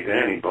giving money to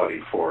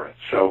anybody for it.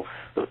 So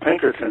the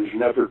Pinkertons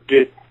never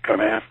did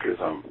come after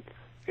them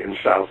in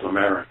South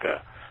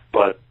America,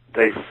 but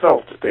they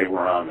felt that they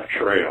were on the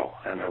trail,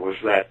 and there was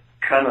that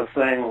kind of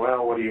thing,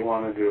 well, what do you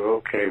want to do?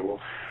 Okay, well,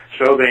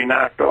 so they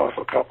knocked off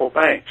a couple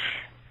banks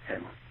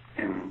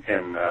in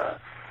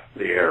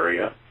the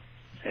area,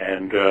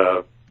 and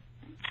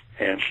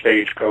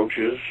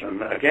stagecoaches,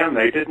 and again,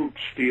 they didn't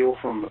steal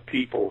from the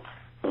people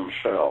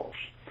themselves,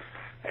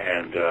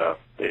 and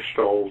they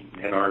stole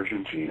in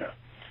Argentina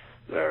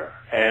there.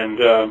 And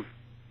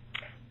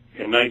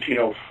in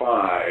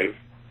 1905,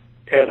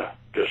 Etta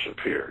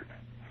disappeared,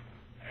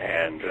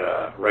 and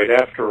right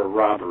after a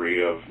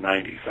robbery of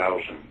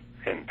 90,000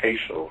 in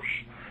pesos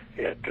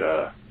at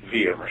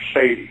Villa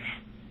Mercedes,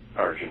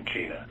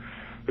 Argentina.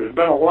 There's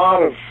been a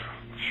lot of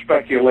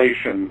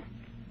speculation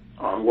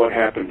on what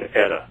happened to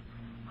Etta.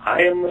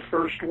 I am the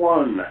first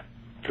one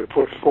to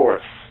put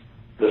forth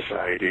this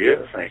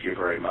idea. Thank you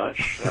very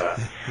much.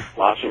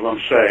 Lots of them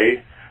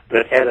say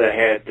that Etta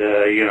had,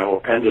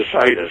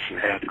 appendicitis and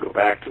had to go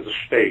back to the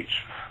States,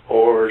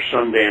 or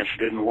Sundance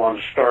didn't want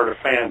to start a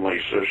family,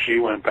 so she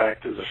went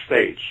back to the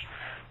States,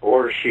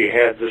 or she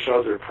had this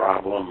other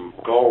problem,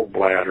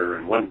 gallbladder,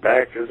 and went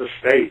back to the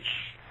States.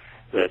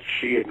 That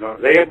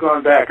they had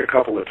gone back a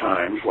couple of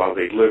times while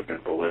they lived in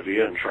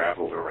Bolivia and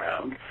traveled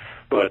around,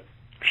 but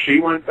she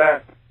went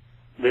back.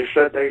 They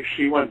said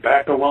she went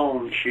back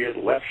alone. She had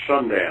left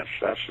Sundance.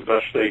 That's the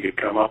best they could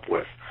come up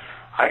with.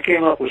 I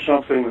came up with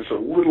something that's a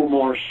little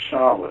more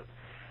solid.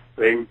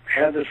 They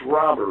had this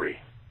robbery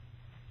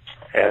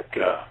at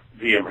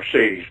Villa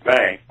Mercedes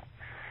Bank,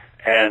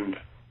 and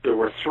there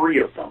were three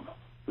of them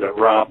that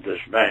robbed this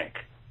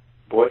bank: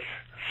 Butch,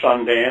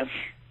 Sundance,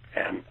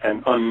 and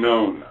an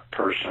unknown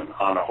person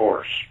on a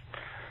horse.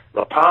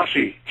 The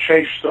posse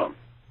chased them,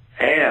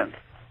 and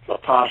the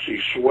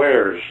posse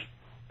swears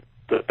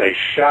that they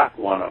shot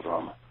one of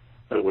them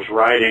that was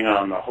riding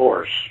on the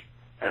horse,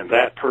 and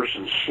that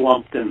person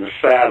slumped in the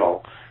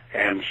saddle,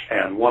 and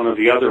one of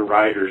the other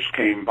riders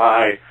came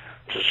by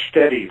to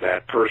steady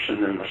that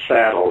person in the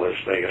saddle as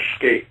they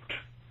escaped,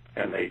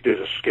 and they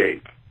did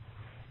escape.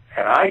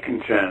 And I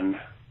contend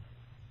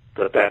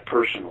that that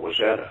person was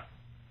Etta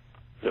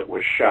that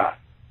was shot.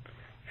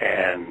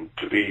 And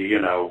to be,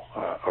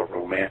 a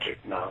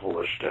romantic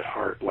novelist at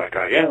heart like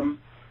I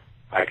am,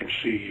 I can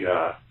see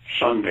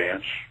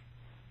Sundance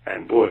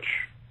and Butch.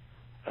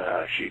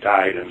 She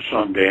died in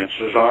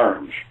Sundance's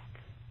arms,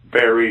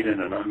 buried in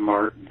an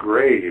unmarked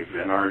grave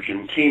in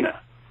Argentina.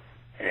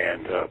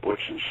 And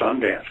Butch and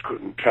Sundance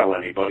couldn't tell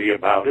anybody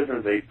about it,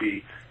 or they'd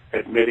be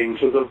admitting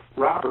to the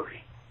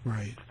robbery.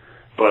 Right.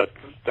 But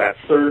that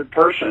third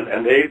person,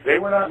 and they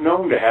were not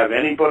known to have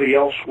anybody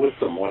else with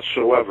them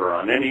whatsoever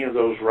on any of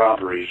those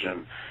robberies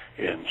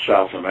in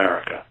South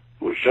America.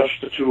 It was just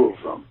the two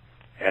of them,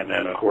 and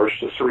then, of course,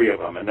 the three of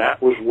them. And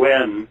that was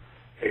when,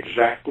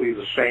 exactly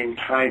the same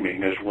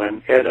timing as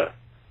when Etta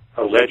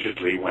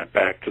allegedly went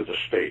back to the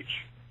States.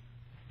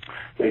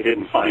 They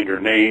didn't find her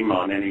name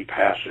on any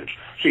passage.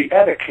 See,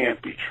 Etta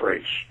can't be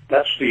traced.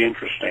 That's the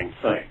interesting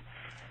thing.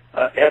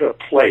 Etta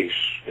Place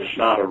is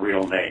not a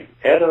real name.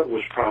 Etta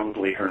was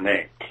probably her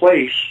name.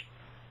 Place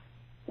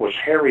was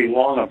Harry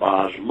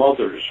Longabaugh's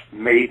mother's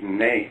maiden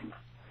name,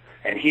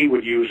 and he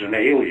would use an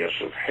alias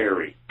of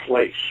Harry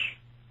Place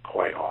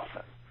quite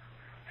often.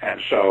 And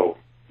so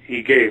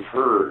he gave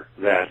her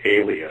that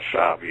alias,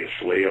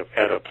 obviously, of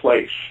Etta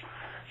Place.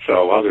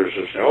 So others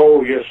have said,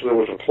 oh, yes, there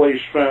was a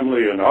Place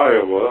family in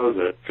Iowa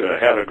that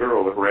had a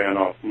girl that ran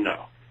off.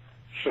 No,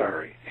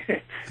 sorry.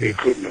 It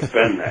couldn't have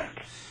been that.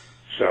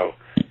 So,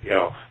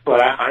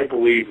 but I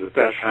believe that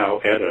that's how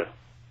Etta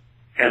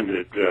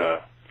ended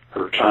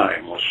her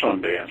time with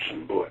Sundance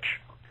and Butch,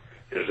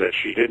 is that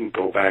she didn't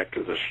go back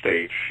to the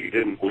States. She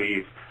didn't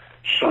leave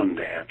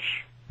Sundance,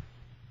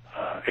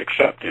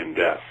 except in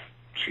death.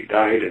 She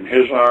died in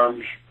his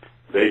arms.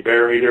 They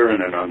buried her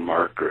in an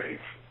unmarked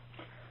grave.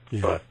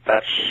 Yeah. But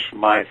that's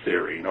my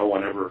theory. No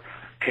one ever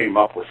came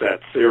up with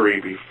that theory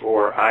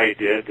before I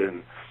did,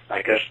 and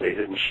I guess they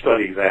didn't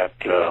study that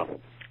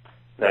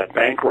that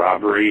bank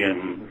robbery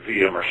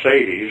via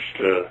Mercedes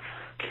to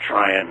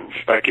try and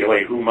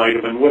speculate who might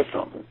have been with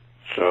them.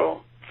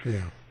 So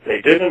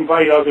they did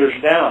invite others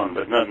down,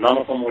 but none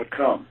of them would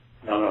come.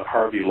 None of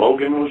Harvey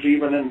Logan was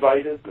even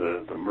invited,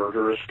 the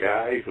murderous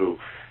guy who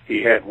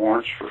he had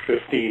warrants for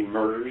 15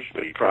 murders,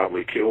 but he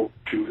probably killed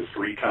 2 to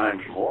 3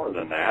 times more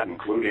than that,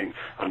 including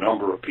a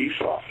number of peace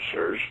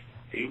officers.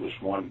 He was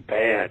one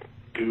bad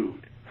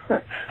dude.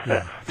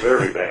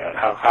 Very bad.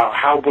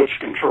 How Butch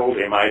controlled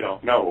him, I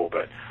don't know,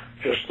 but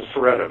just the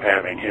threat of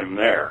having him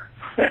there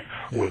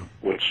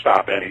would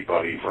stop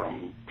anybody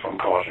from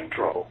causing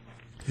trouble,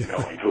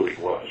 knowing who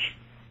he was.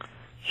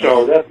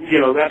 So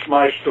that's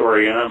my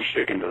story, and I'm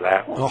sticking to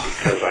that one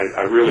because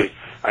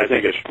I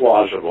think it's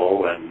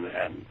plausible, and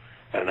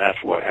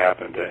that's what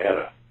happened to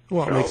Etta.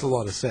 Well, it makes a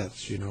lot of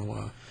sense,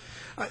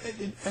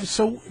 And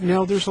so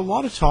now there's a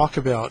lot of talk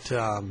about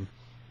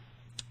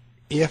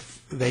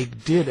if they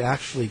did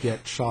actually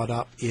get shot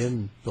up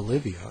in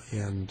Bolivia,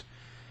 and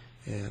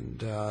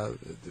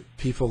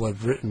people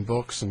have written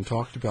books and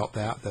talked about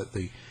that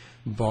the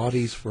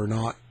bodies were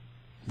not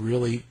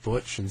really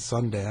Butch and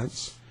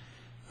Sundance,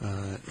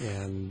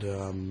 and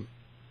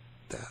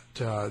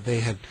that they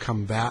had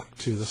come back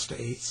to the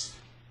States.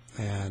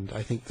 And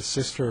I think the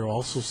sister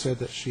also said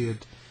that she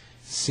had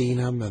seen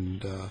him.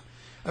 And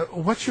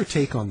what's your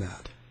take on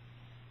that?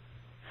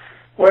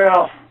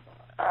 Well,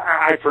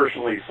 I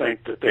personally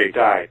think that they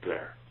died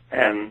there,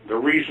 and the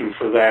reason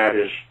for that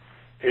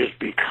is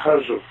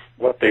because of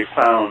what they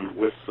found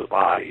with the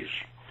bodies.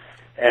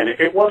 And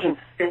it wasn't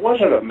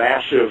a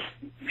massive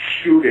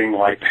shooting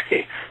like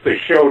they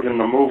showed in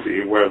the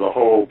movie, where the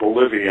whole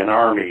Bolivian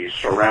army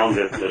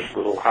surrounded this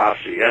little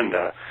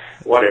hacienda.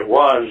 What it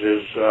was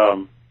is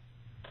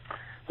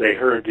they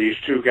heard these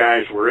 2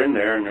 guys were in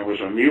there, and there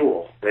was a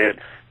mule. They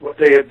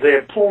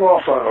had pulled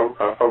off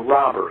a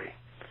robbery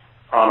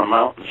on a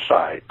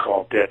mountainside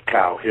called Dead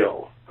Cow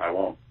Hill. I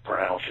won't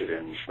pronounce it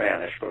in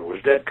Spanish, but it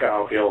was Dead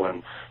Cow Hill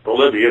in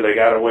Bolivia. They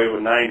got away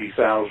with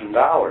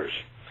 $90,000,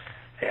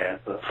 and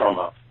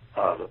from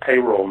the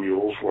payroll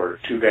mules were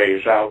 2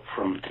 days out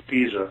from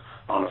Tepiza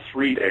on a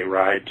 3-day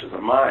ride to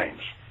the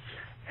mines,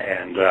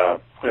 and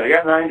they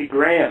got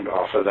 $90,000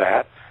 off of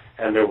that.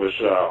 And there was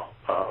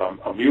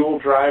a mule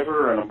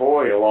driver and a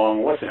boy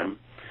along with him,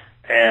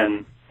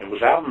 and it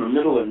was out in the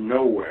middle of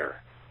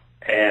nowhere,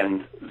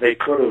 and they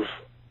could have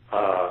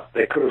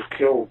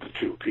killed the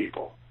 2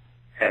 people,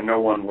 and no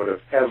one would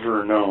have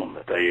ever known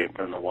that they had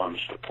been the ones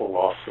to pull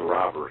off the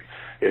robbery.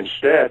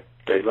 Instead,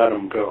 they let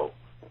them go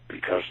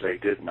because they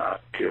did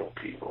not kill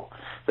people.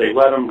 They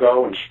let them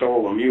go and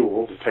stole a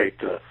mule to take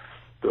the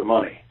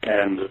money,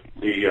 and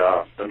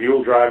the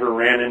mule driver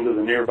ran into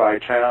the nearby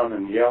town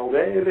and yelled,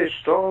 "Hey, they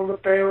stole the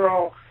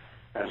payroll!"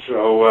 And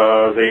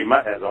so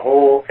the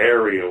whole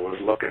area was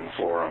looking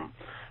for them.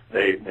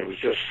 It was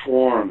just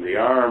swarmed, the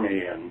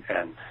army and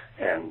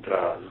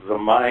the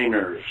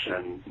miners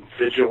and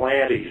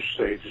vigilantes.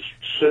 They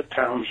just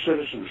town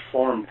citizens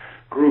formed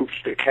groups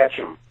to catch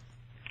them.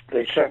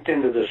 They checked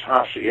into this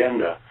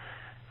hacienda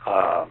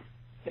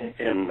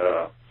in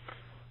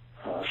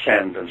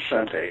San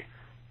Vicente,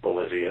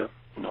 Bolivia,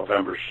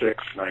 November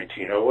 6,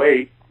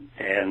 1908,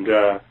 and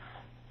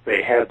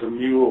they had the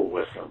mule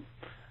with them.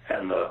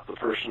 And the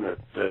person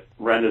that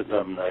rented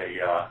them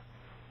the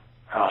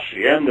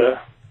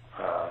hacienda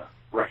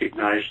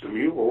recognized the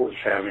mule as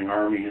having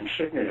Army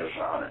insignias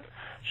on it.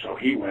 So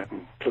he went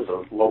to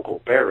the local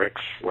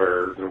barracks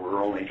where there were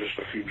only just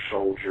a few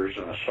soldiers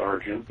and a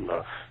sergeant, and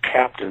the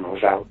captain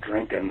was out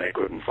drinking. They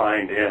couldn't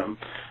find him.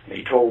 And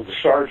he told the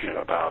sergeant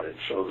about it.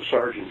 So the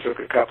sergeant took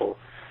a couple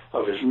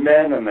of his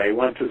men, and they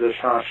went to this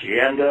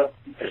hacienda.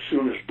 As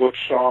soon as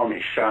Butch saw him,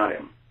 he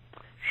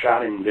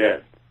shot him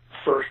dead.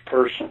 First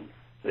person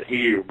that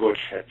he or Butch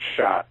had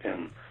shot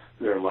in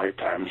their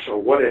lifetime. So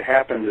what had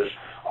happened is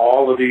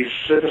all of these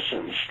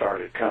citizens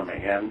started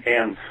coming,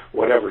 and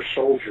whatever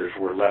soldiers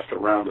were left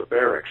around the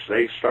barracks,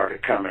 they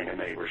started coming, and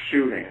they were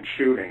shooting and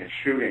shooting and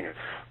shooting and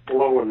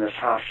blowing this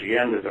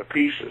hacienda to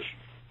pieces.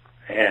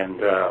 And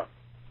the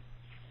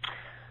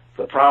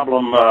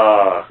problem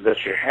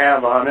that you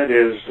have on it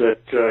is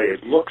that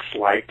it looks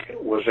like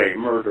it was a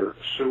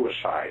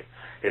murder-suicide.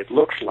 It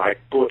looks like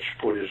Butch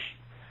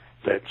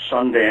that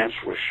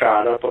Sundance was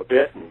shot up a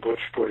bit, and Butch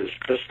put his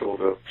pistol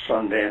to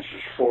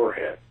Sundance's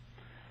forehead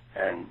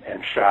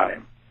and shot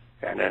him,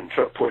 and then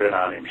put it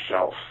on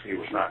himself. He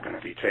was not going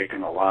to be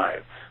taken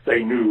alive.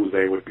 They knew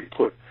they would be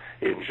put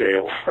in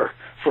jail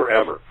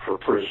forever, for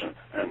prison,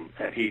 and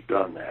he'd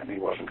done that, and he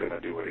wasn't going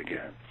to do it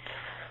again.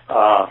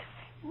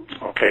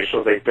 Okay,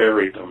 so they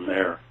buried them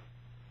there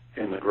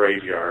in the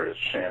graveyard at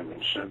San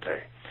Vicente.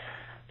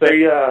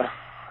 They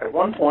at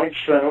one point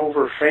sent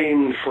over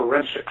famed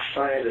forensic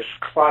scientist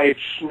Clyde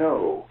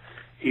Snow.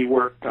 He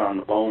worked on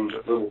the bones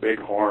at Little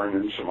Bighorn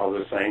and some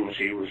other things.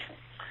 He was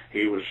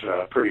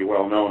pretty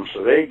well known.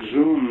 So they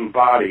exhumed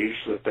bodies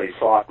that they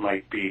thought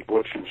might be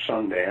Butch and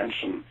Sundance,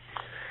 and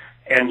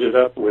ended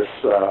up with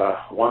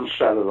one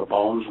set of the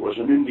bones was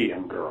an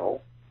Indian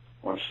girl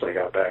once they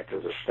got back to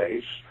the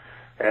States,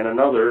 and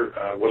another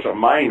was a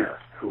miner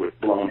who had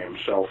blown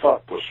himself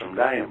up with some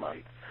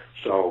dynamite.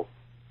 So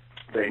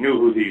they knew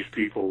who these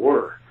people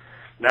were.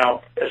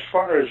 Now, as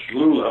far as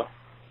Lula,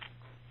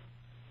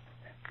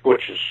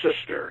 Butch's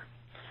sister,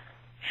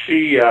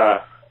 she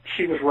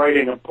was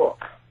writing a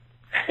book.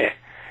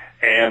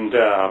 And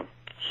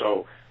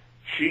so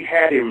she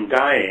had him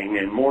dying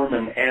in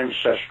Mormon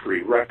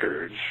ancestry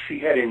records. She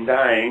had him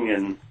dying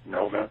in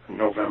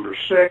November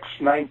 6,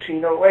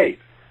 1908.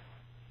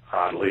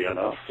 Oddly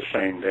enough, the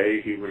same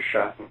day he was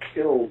shot and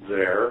killed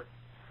there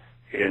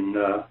in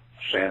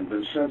San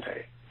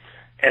Vicente.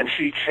 And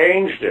she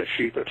changed it.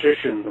 She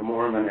petitioned the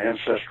Mormon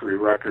ancestry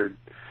record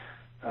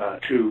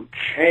to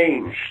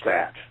change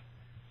that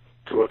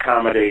to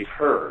accommodate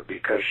her,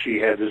 because she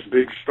had this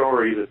big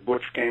story that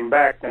Butch came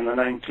back in the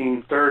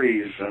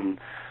 1930s and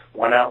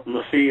went out in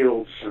the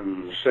fields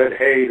and said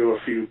hey to a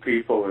few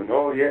people, and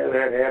oh yeah,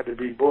 that had to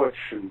be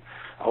Butch, and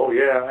oh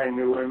yeah, I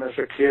knew him as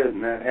a kid,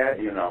 and that had,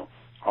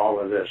 all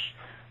of this.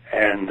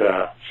 And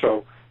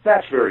so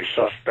that's very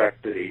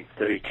suspect that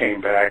he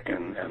came back,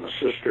 and the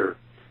sister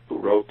who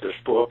wrote this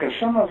book, and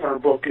some of her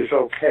book is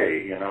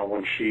okay,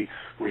 when she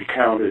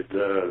recounted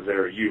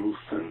their youth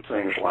and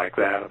things like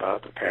that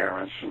about the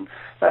parents, and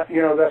that,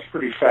 that's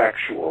pretty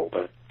factual,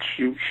 but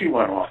she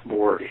went off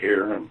board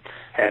here and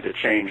had to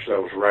change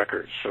those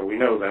records, so we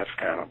know that's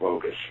kind of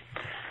bogus.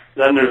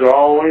 Then there's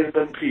always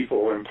been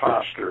people,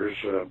 imposters,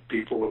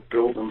 people that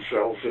build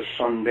themselves as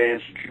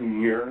Sundance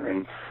Junior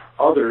and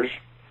others.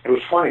 It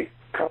was funny,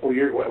 a couple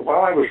years,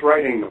 while I was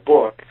writing the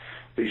book,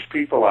 these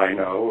people I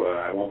know,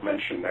 I won't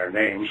mention their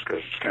names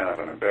because it's kind of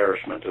an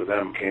embarrassment to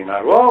them, came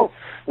out, oh,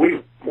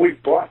 we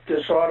bought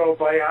this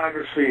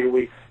autobiography,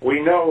 we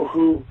know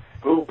who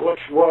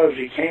Butch was,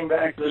 he came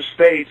back to the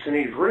States, and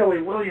he's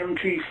really William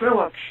T.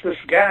 Phillips, this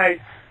guy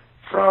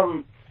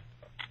from,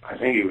 I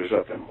think he was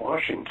up in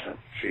Washington,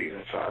 gee,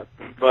 that's odd,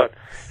 but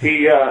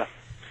he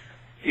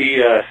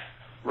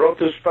wrote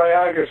this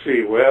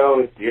biography.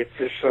 Well, it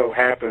just so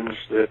happens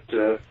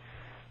that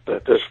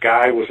this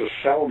guy was a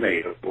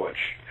cellmate of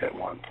Butch at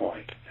one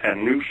point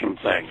and knew some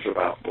things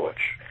about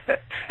Butch.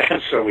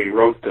 And so he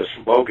wrote this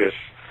bogus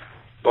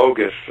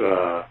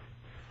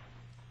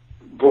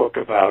book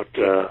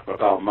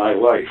about my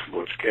life,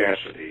 Butch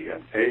Cassidy.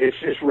 And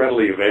it's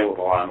readily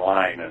available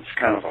online, and it's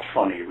kind of a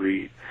funny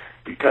read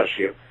because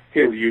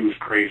he'll use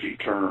crazy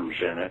terms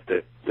in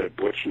it that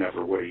Butch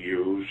never would have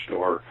used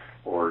or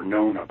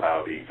known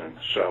about even.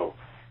 So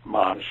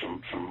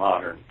some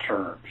modern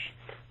terms.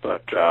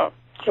 But so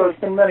there's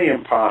been many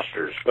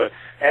imposters, but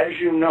as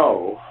you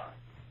know,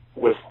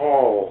 with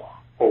all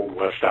Old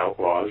West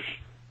outlaws,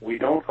 we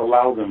don't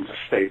allow them to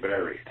stay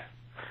buried.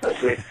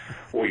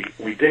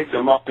 We dig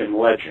them up in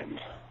legend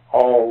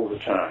all the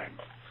time,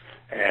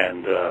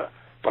 and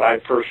but I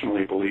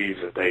personally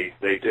believe that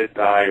they did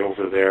die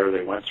over there.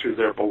 They went through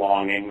their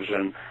belongings,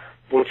 and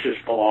Butch's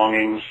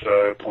belongings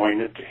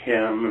pointed to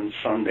him. And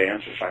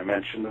Sundance, as I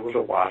mentioned, there was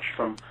a watch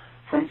from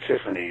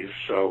Tiffany's.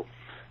 So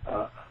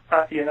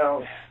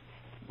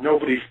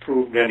nobody's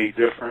proved any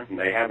different, and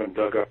they haven't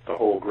dug up the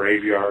whole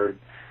graveyard.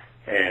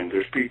 And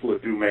there's people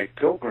that do make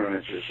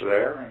pilgrimages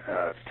there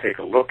to take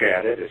a look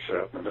at it. It's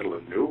out in the middle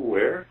of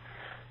nowhere,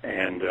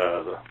 and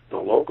the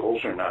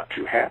locals are not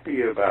too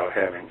happy about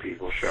having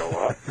people show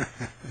up. Yeah.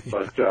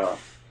 But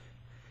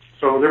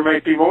so there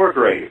might be more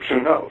graves.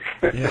 Who knows?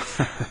 Yeah.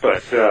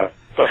 But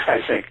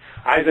I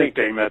think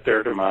they met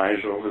their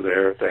demise over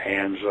there at the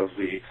hands of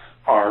the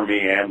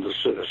army and the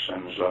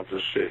citizens of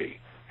the city,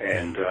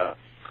 and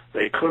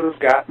they could have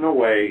gotten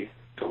away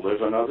to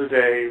live another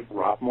day,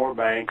 rob more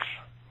banks,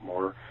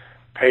 more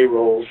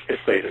payrolls, if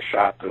they'd have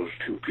shot those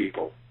two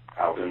people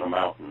out in the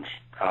mountains,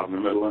 out in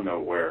the middle of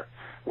nowhere,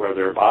 where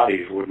their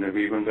bodies wouldn't have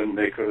even been,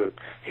 they could have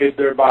hid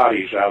their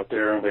bodies out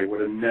there and they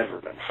would have never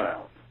been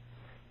found.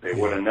 They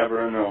would have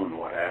never known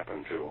what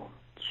happened to them.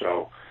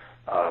 So,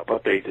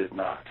 but they did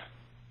not.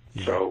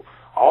 Yeah. So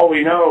all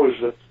we know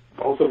is that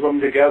both of them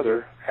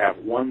together have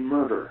one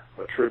murder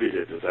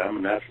attributed to them,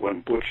 and that's when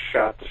Butch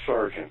shot the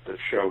sergeant that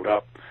showed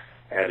up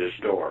at his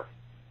door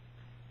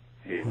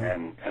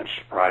and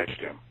surprised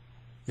him.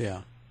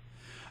 Yeah.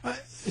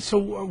 So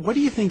what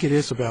do you think it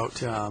is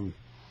about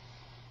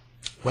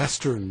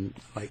Western,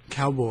 like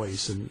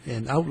cowboys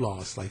and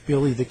outlaws, like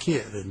Billy the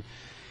Kid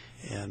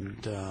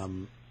and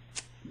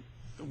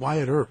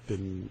Wyatt Earp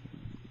and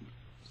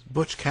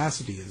Butch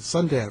Cassidy and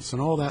Sundance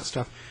and all that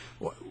stuff?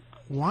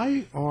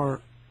 Why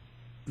are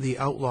the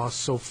outlaws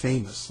so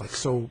famous, like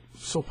so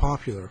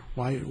popular?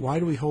 Why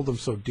do we hold them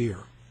so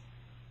dear?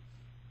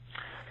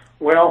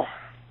 Well,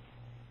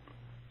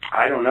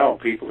 I don't know.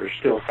 People are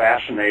still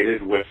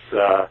fascinated with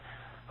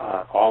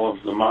all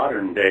of the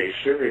modern day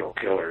serial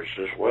killers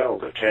as well,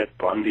 the Ted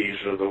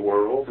Bundys of the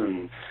world,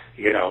 and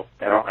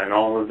and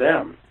all of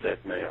them. That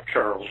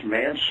Charles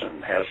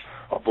Manson has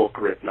a book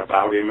written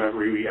about him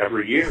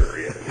every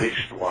year, at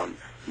least one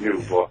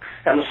new book.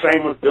 And the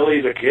same with Billy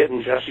the Kid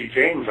and Jesse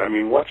James. I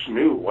mean, what's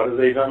new? What have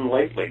they done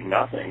lately?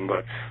 Nothing,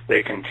 but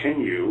they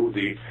continue,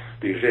 these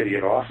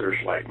idiot authors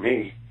like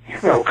me,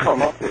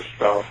 come up with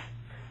stuff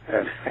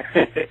and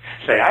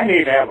say, I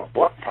need to have a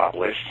book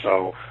published,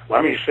 so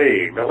let me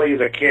see, Billy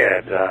the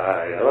Kid,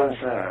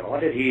 what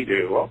did he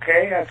do?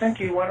 Okay, I think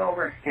he went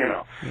over,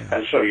 Yeah.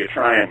 And so you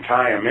try and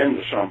tie him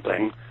into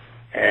something,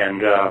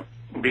 and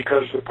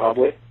because the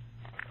public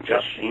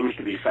just seems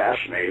to be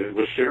fascinated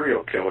with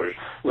serial killers.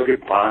 Look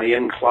at Bonnie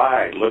and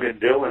Clyde, look at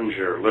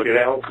Dillinger, look at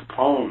Al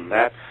Capone,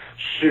 that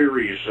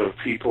series of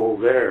people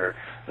there.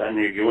 Then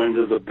you go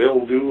into the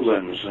Bill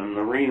Doolins and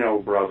the Reno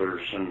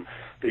brothers, and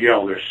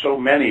there's so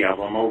many of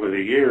them over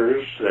the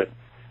years that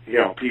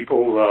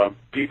people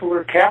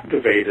are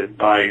captivated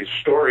by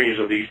stories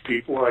of these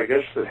people, I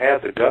guess, that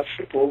had the guts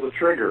to pull the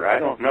trigger. I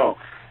don't know.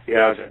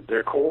 Yeah,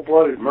 they're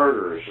cold-blooded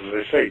murderers.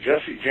 As I say,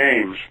 Jesse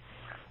James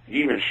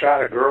even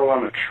shot a girl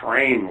on a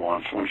train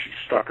once when she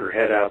stuck her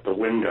head out the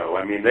window.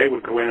 I mean, they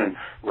would go in and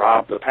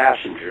rob the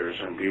passengers,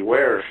 and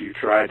beware if you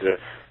tried to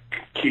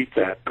keep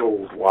that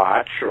gold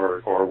watch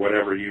or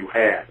whatever you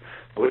had.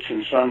 Butch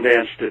and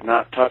Sundance did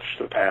not touch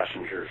the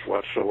passengers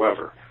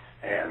whatsoever,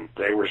 and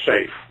they were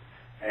safe,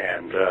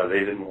 and they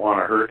didn't want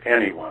to hurt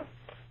anyone.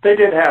 They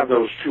did have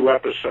those 2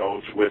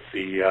 episodes with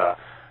the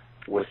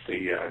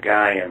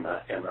guy on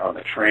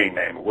the train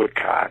named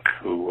Woodcock,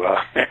 who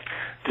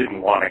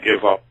didn't want to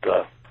give up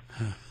the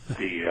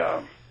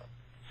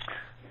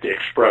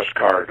express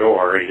car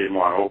door. He didn't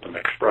want to open the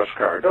express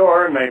car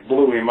door, and they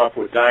blew him up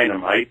with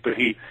dynamite, but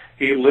he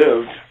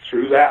lived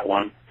through that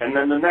one. And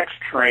then the next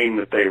train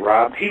that they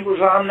robbed, he was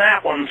on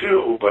that one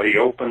too, but he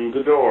opened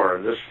the door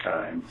this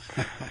time.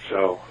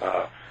 So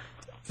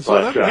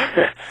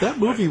that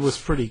movie was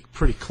pretty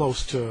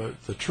close to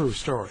the true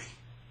story.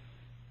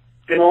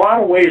 In a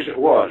lot of ways it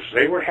was.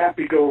 They were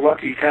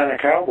happy-go-lucky kind of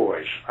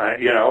cowboys,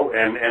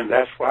 and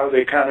that's why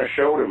they kind of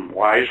showed them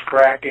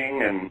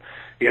wisecracking, and,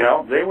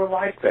 they were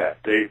like that.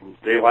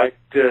 They liked,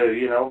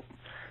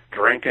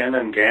 drinking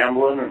and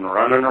gambling and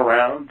running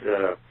around.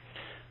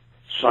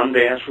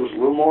 Sundance was a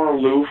little more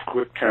aloof,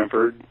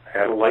 quick-tempered,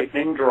 had a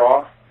lightning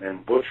draw,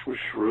 and Butch was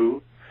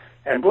shrewd.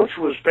 And Butch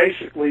was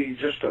basically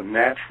just a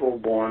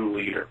natural-born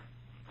leader.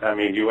 I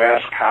mean, you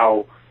ask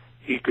how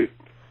he could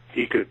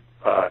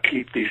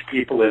keep these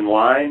people in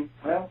line.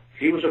 Well,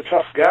 he was a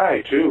tough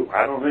guy too.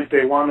 I don't think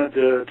they wanted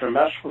to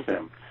mess with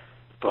him.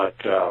 But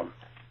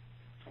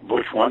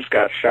Butch once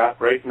got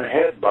shot right in the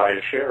head by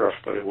a sheriff,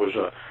 but it was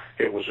a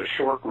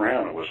short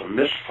round. It was a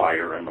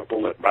misfire, and the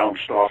bullet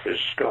bounced off his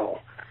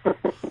skull.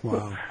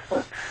 Wow.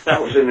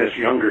 That was in his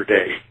younger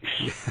days.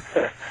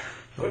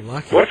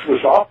 Lucky. Butch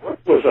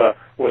was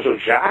a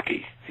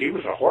jockey. He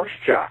was a horse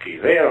jockey.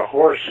 They had a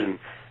horse in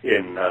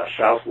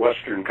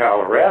southwestern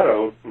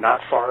Colorado,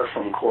 not far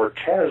from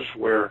Cortez,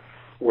 where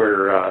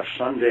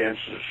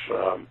Sundance's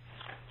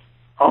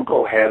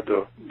uncle had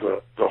the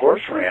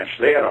horse ranch.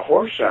 They had a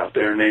horse out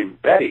there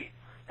named Betty,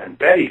 and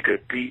Betty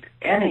could beat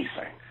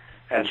anything.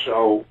 And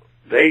so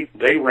they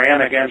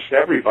ran against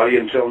everybody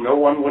until no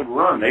one would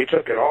run. They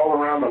took it all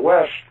around the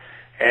West,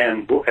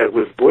 and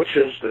with Butch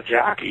as the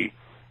jockey,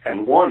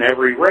 and won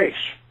every race.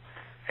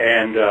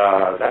 And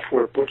that's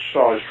where Butch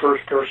saw his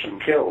first person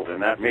killed,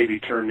 and that maybe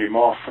turned him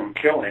off from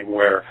killing,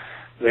 where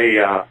they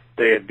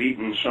had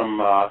beaten some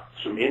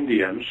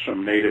Indians,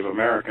 some Native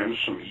Americans,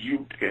 some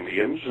Ute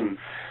Indians, and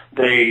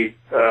they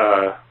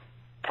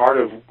part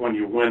of when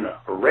you win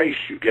a race,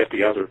 you get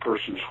the other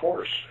person's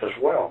horse as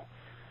well.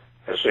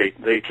 As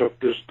they took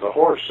the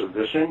horse of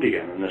this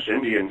Indian, and this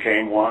Indian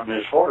came wanting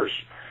his horse,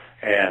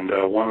 and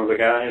one of the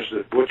guys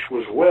that Butch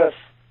was with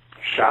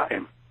shot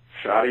him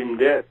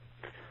dead,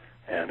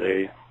 and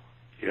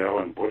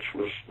and Butch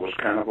was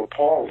kind of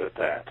appalled at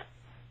that.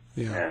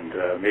 Yeah.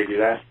 And maybe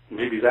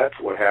that's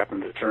what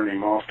happened to turn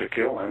him off to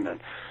kill him. And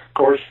of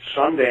course,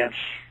 Sundance,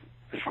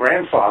 his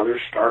grandfather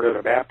started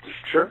a Baptist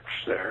church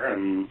there,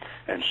 and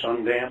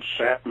Sundance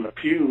sat in the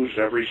pews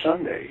every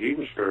Sunday. He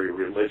was very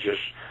religious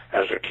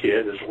as a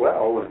kid as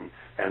well,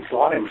 and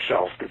thought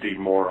himself to be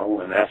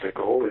moral and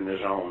ethical in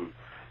his own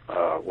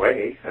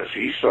way, as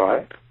he saw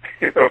it.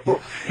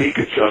 He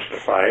could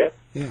justify it.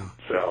 Yeah.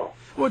 So.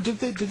 Well, did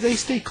they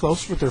stay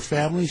close with their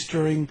families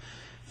during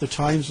the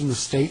times in the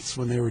States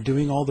when they were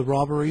doing all the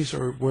robberies,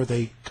 or were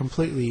they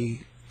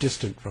completely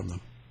distant from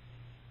them?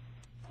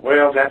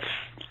 Well, that's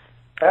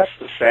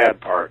the sad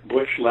part.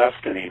 Butch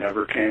left and he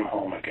never came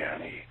home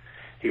again.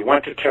 He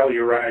went to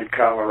Telluride,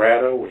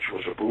 Colorado, which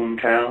was a boom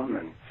town,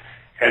 and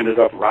ended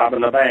up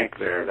robbing a bank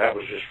there. That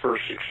was his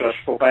first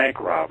successful bank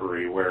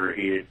robbery where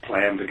he had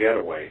planned the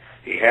getaway.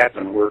 He had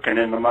been working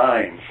in the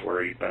mines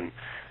where he'd been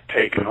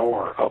taking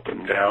ore up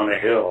and down a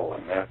hill,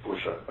 and that was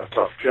a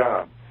tough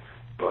job.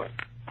 But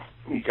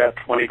he got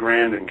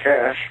 $20,000 in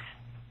cash,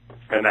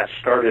 and that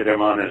started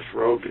him on his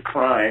road to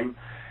crime,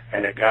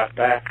 and it got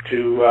back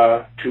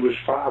to his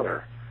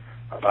father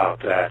about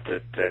that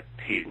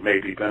he'd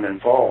maybe been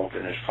involved,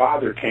 and his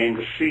father came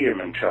to see him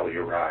in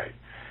Telluride.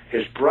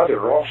 His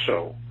brother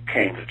also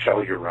came to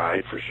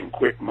Telluride for some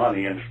quick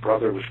money, and his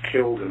brother was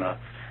killed in a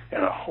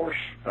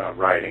horse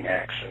riding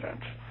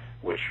accident,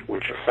 which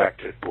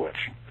affected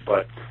Butch.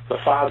 But the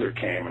father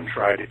came and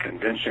tried to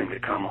convince him to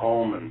come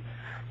home, and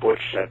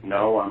Butch said,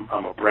 no,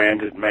 I'm a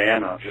branded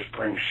man. I'll just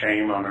bring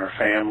shame on our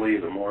family.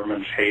 The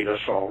Mormons hate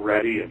us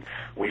already, and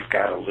we've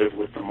got to live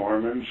with the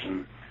Mormons,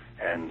 and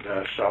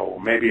so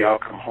maybe I'll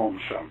come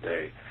home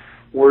someday.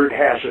 Word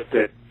has it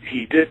that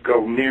he did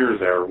go near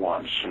there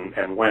once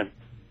and went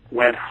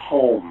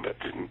home but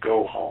didn't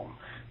go home.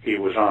 He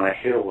was on a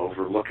hill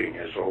overlooking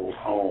his old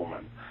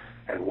home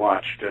and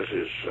watched as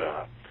his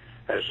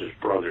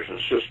brothers and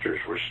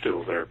sisters were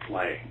still there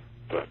playing.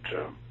 But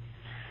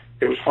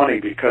it was funny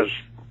because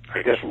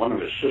I guess one of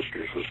his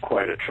sisters was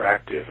quite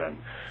attractive, and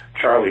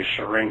Charlie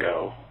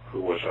Siringo, who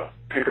was a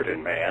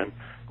Pinkerton man,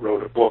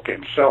 wrote a book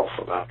himself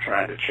about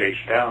trying to chase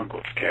down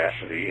Butch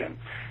Cassidy, and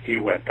he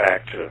went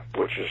back to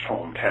Butch's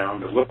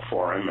hometown to look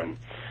for him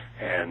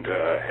and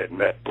had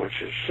met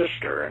Butch's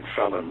sister and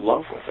fell in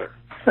love with her.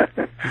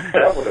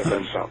 That would have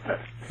been something.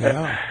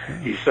 Yeah.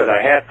 He said,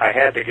 I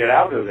had to get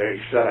out of there.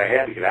 He said, I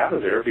had to get out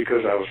of there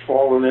because I was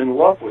falling in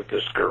love with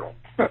this girl.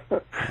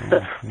 But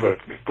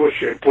Butch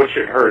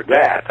had heard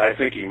that. I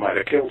think he might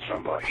have killed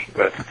somebody,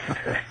 but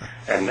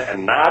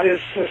and not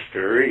his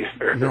sister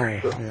either. No,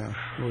 yeah,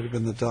 it would have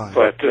been the time.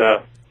 But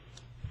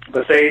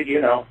they,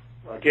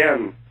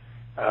 again,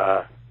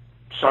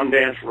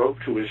 Sundance wrote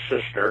to his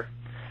sister.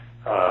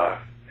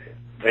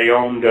 They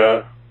owned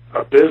a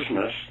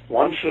business.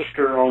 One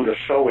sister owned a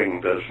sewing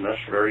business,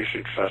 very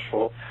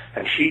successful,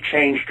 and she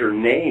changed her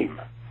name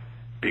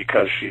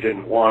because she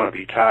didn't want to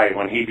be tied.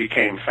 When he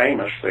became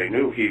famous, they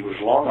knew he was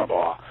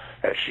Longabaugh,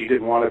 and she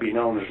didn't want to be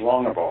known as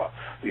Longabaugh.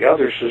 The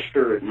other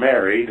sister had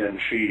married, and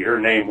her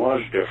name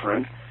was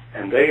different,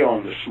 and they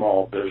owned a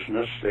small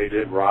business. They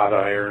did wrought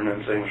iron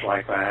and things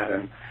like that,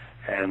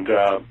 and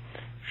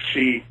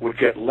she would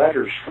get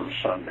letters from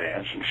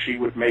Sundance, and she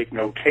would make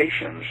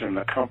notations in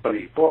the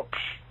company books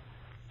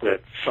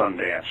that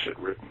Sundance had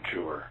written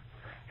to her.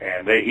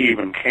 And they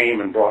even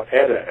came and brought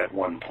Etta at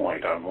one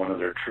point on one of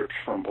their trips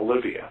from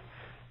Bolivia.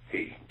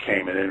 He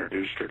came and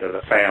introduced her to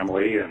the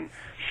family and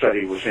said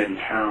he was in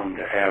town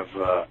to have,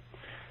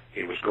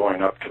 he was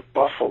going up to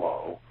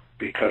Buffalo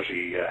because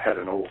he had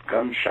an old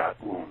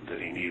gunshot wound that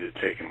he needed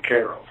taken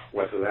care of.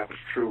 Whether that was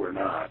true or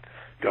not,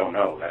 don't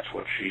know. That's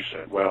what she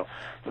said. Well,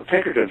 the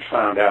Pinkertons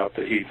found out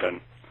that he'd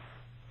been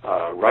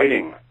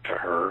writing to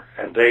her,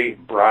 and they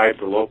bribed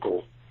the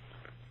local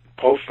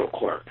postal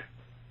clerk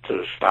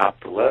to stop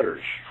the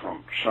letters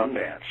from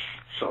Sundance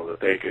so that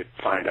they could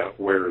find out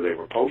where they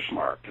were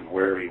postmarked and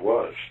where he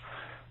was.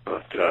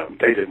 But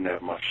they didn't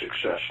have much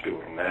success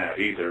doing that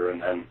either,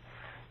 and then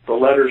the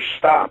letters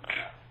stopped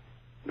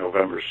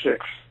November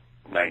 6th,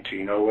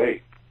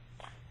 1908,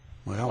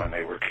 when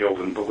they were killed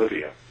in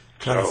Bolivia.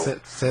 Kind of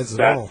says it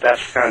all.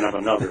 That's kind of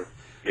another,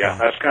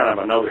 that's kind of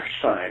another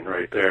sign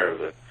right there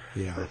that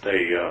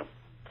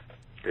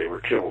they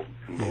were killed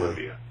in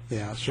Bolivia.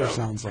 Yeah, it sure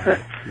sounds like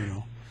it,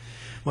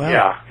 Well,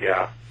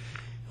 yeah.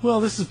 Well,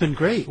 this has been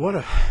great. What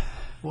a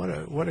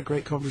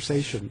great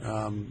conversation.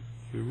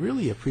 We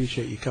really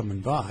appreciate you coming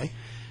by.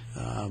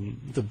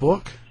 The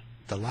book,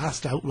 The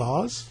Last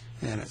Outlaws,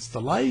 and it's the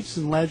lives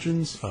and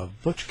legends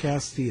of Butch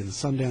Cassidy and the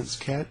Sundance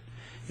Kid.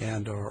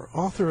 And our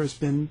author has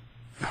been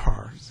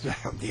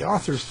the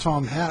author's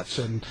Thom Hatch,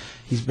 and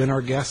he's been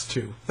our guest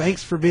too.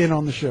 Thanks for being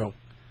on the show.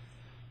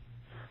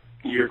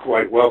 You're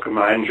quite welcome.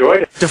 I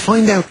enjoyed it. To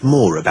find out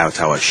more about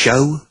our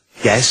show,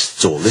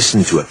 guests, or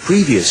listen to a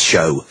previous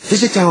show,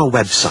 visit our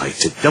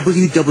website at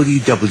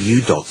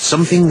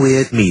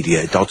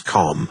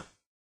www.somethingweirdmedia.com.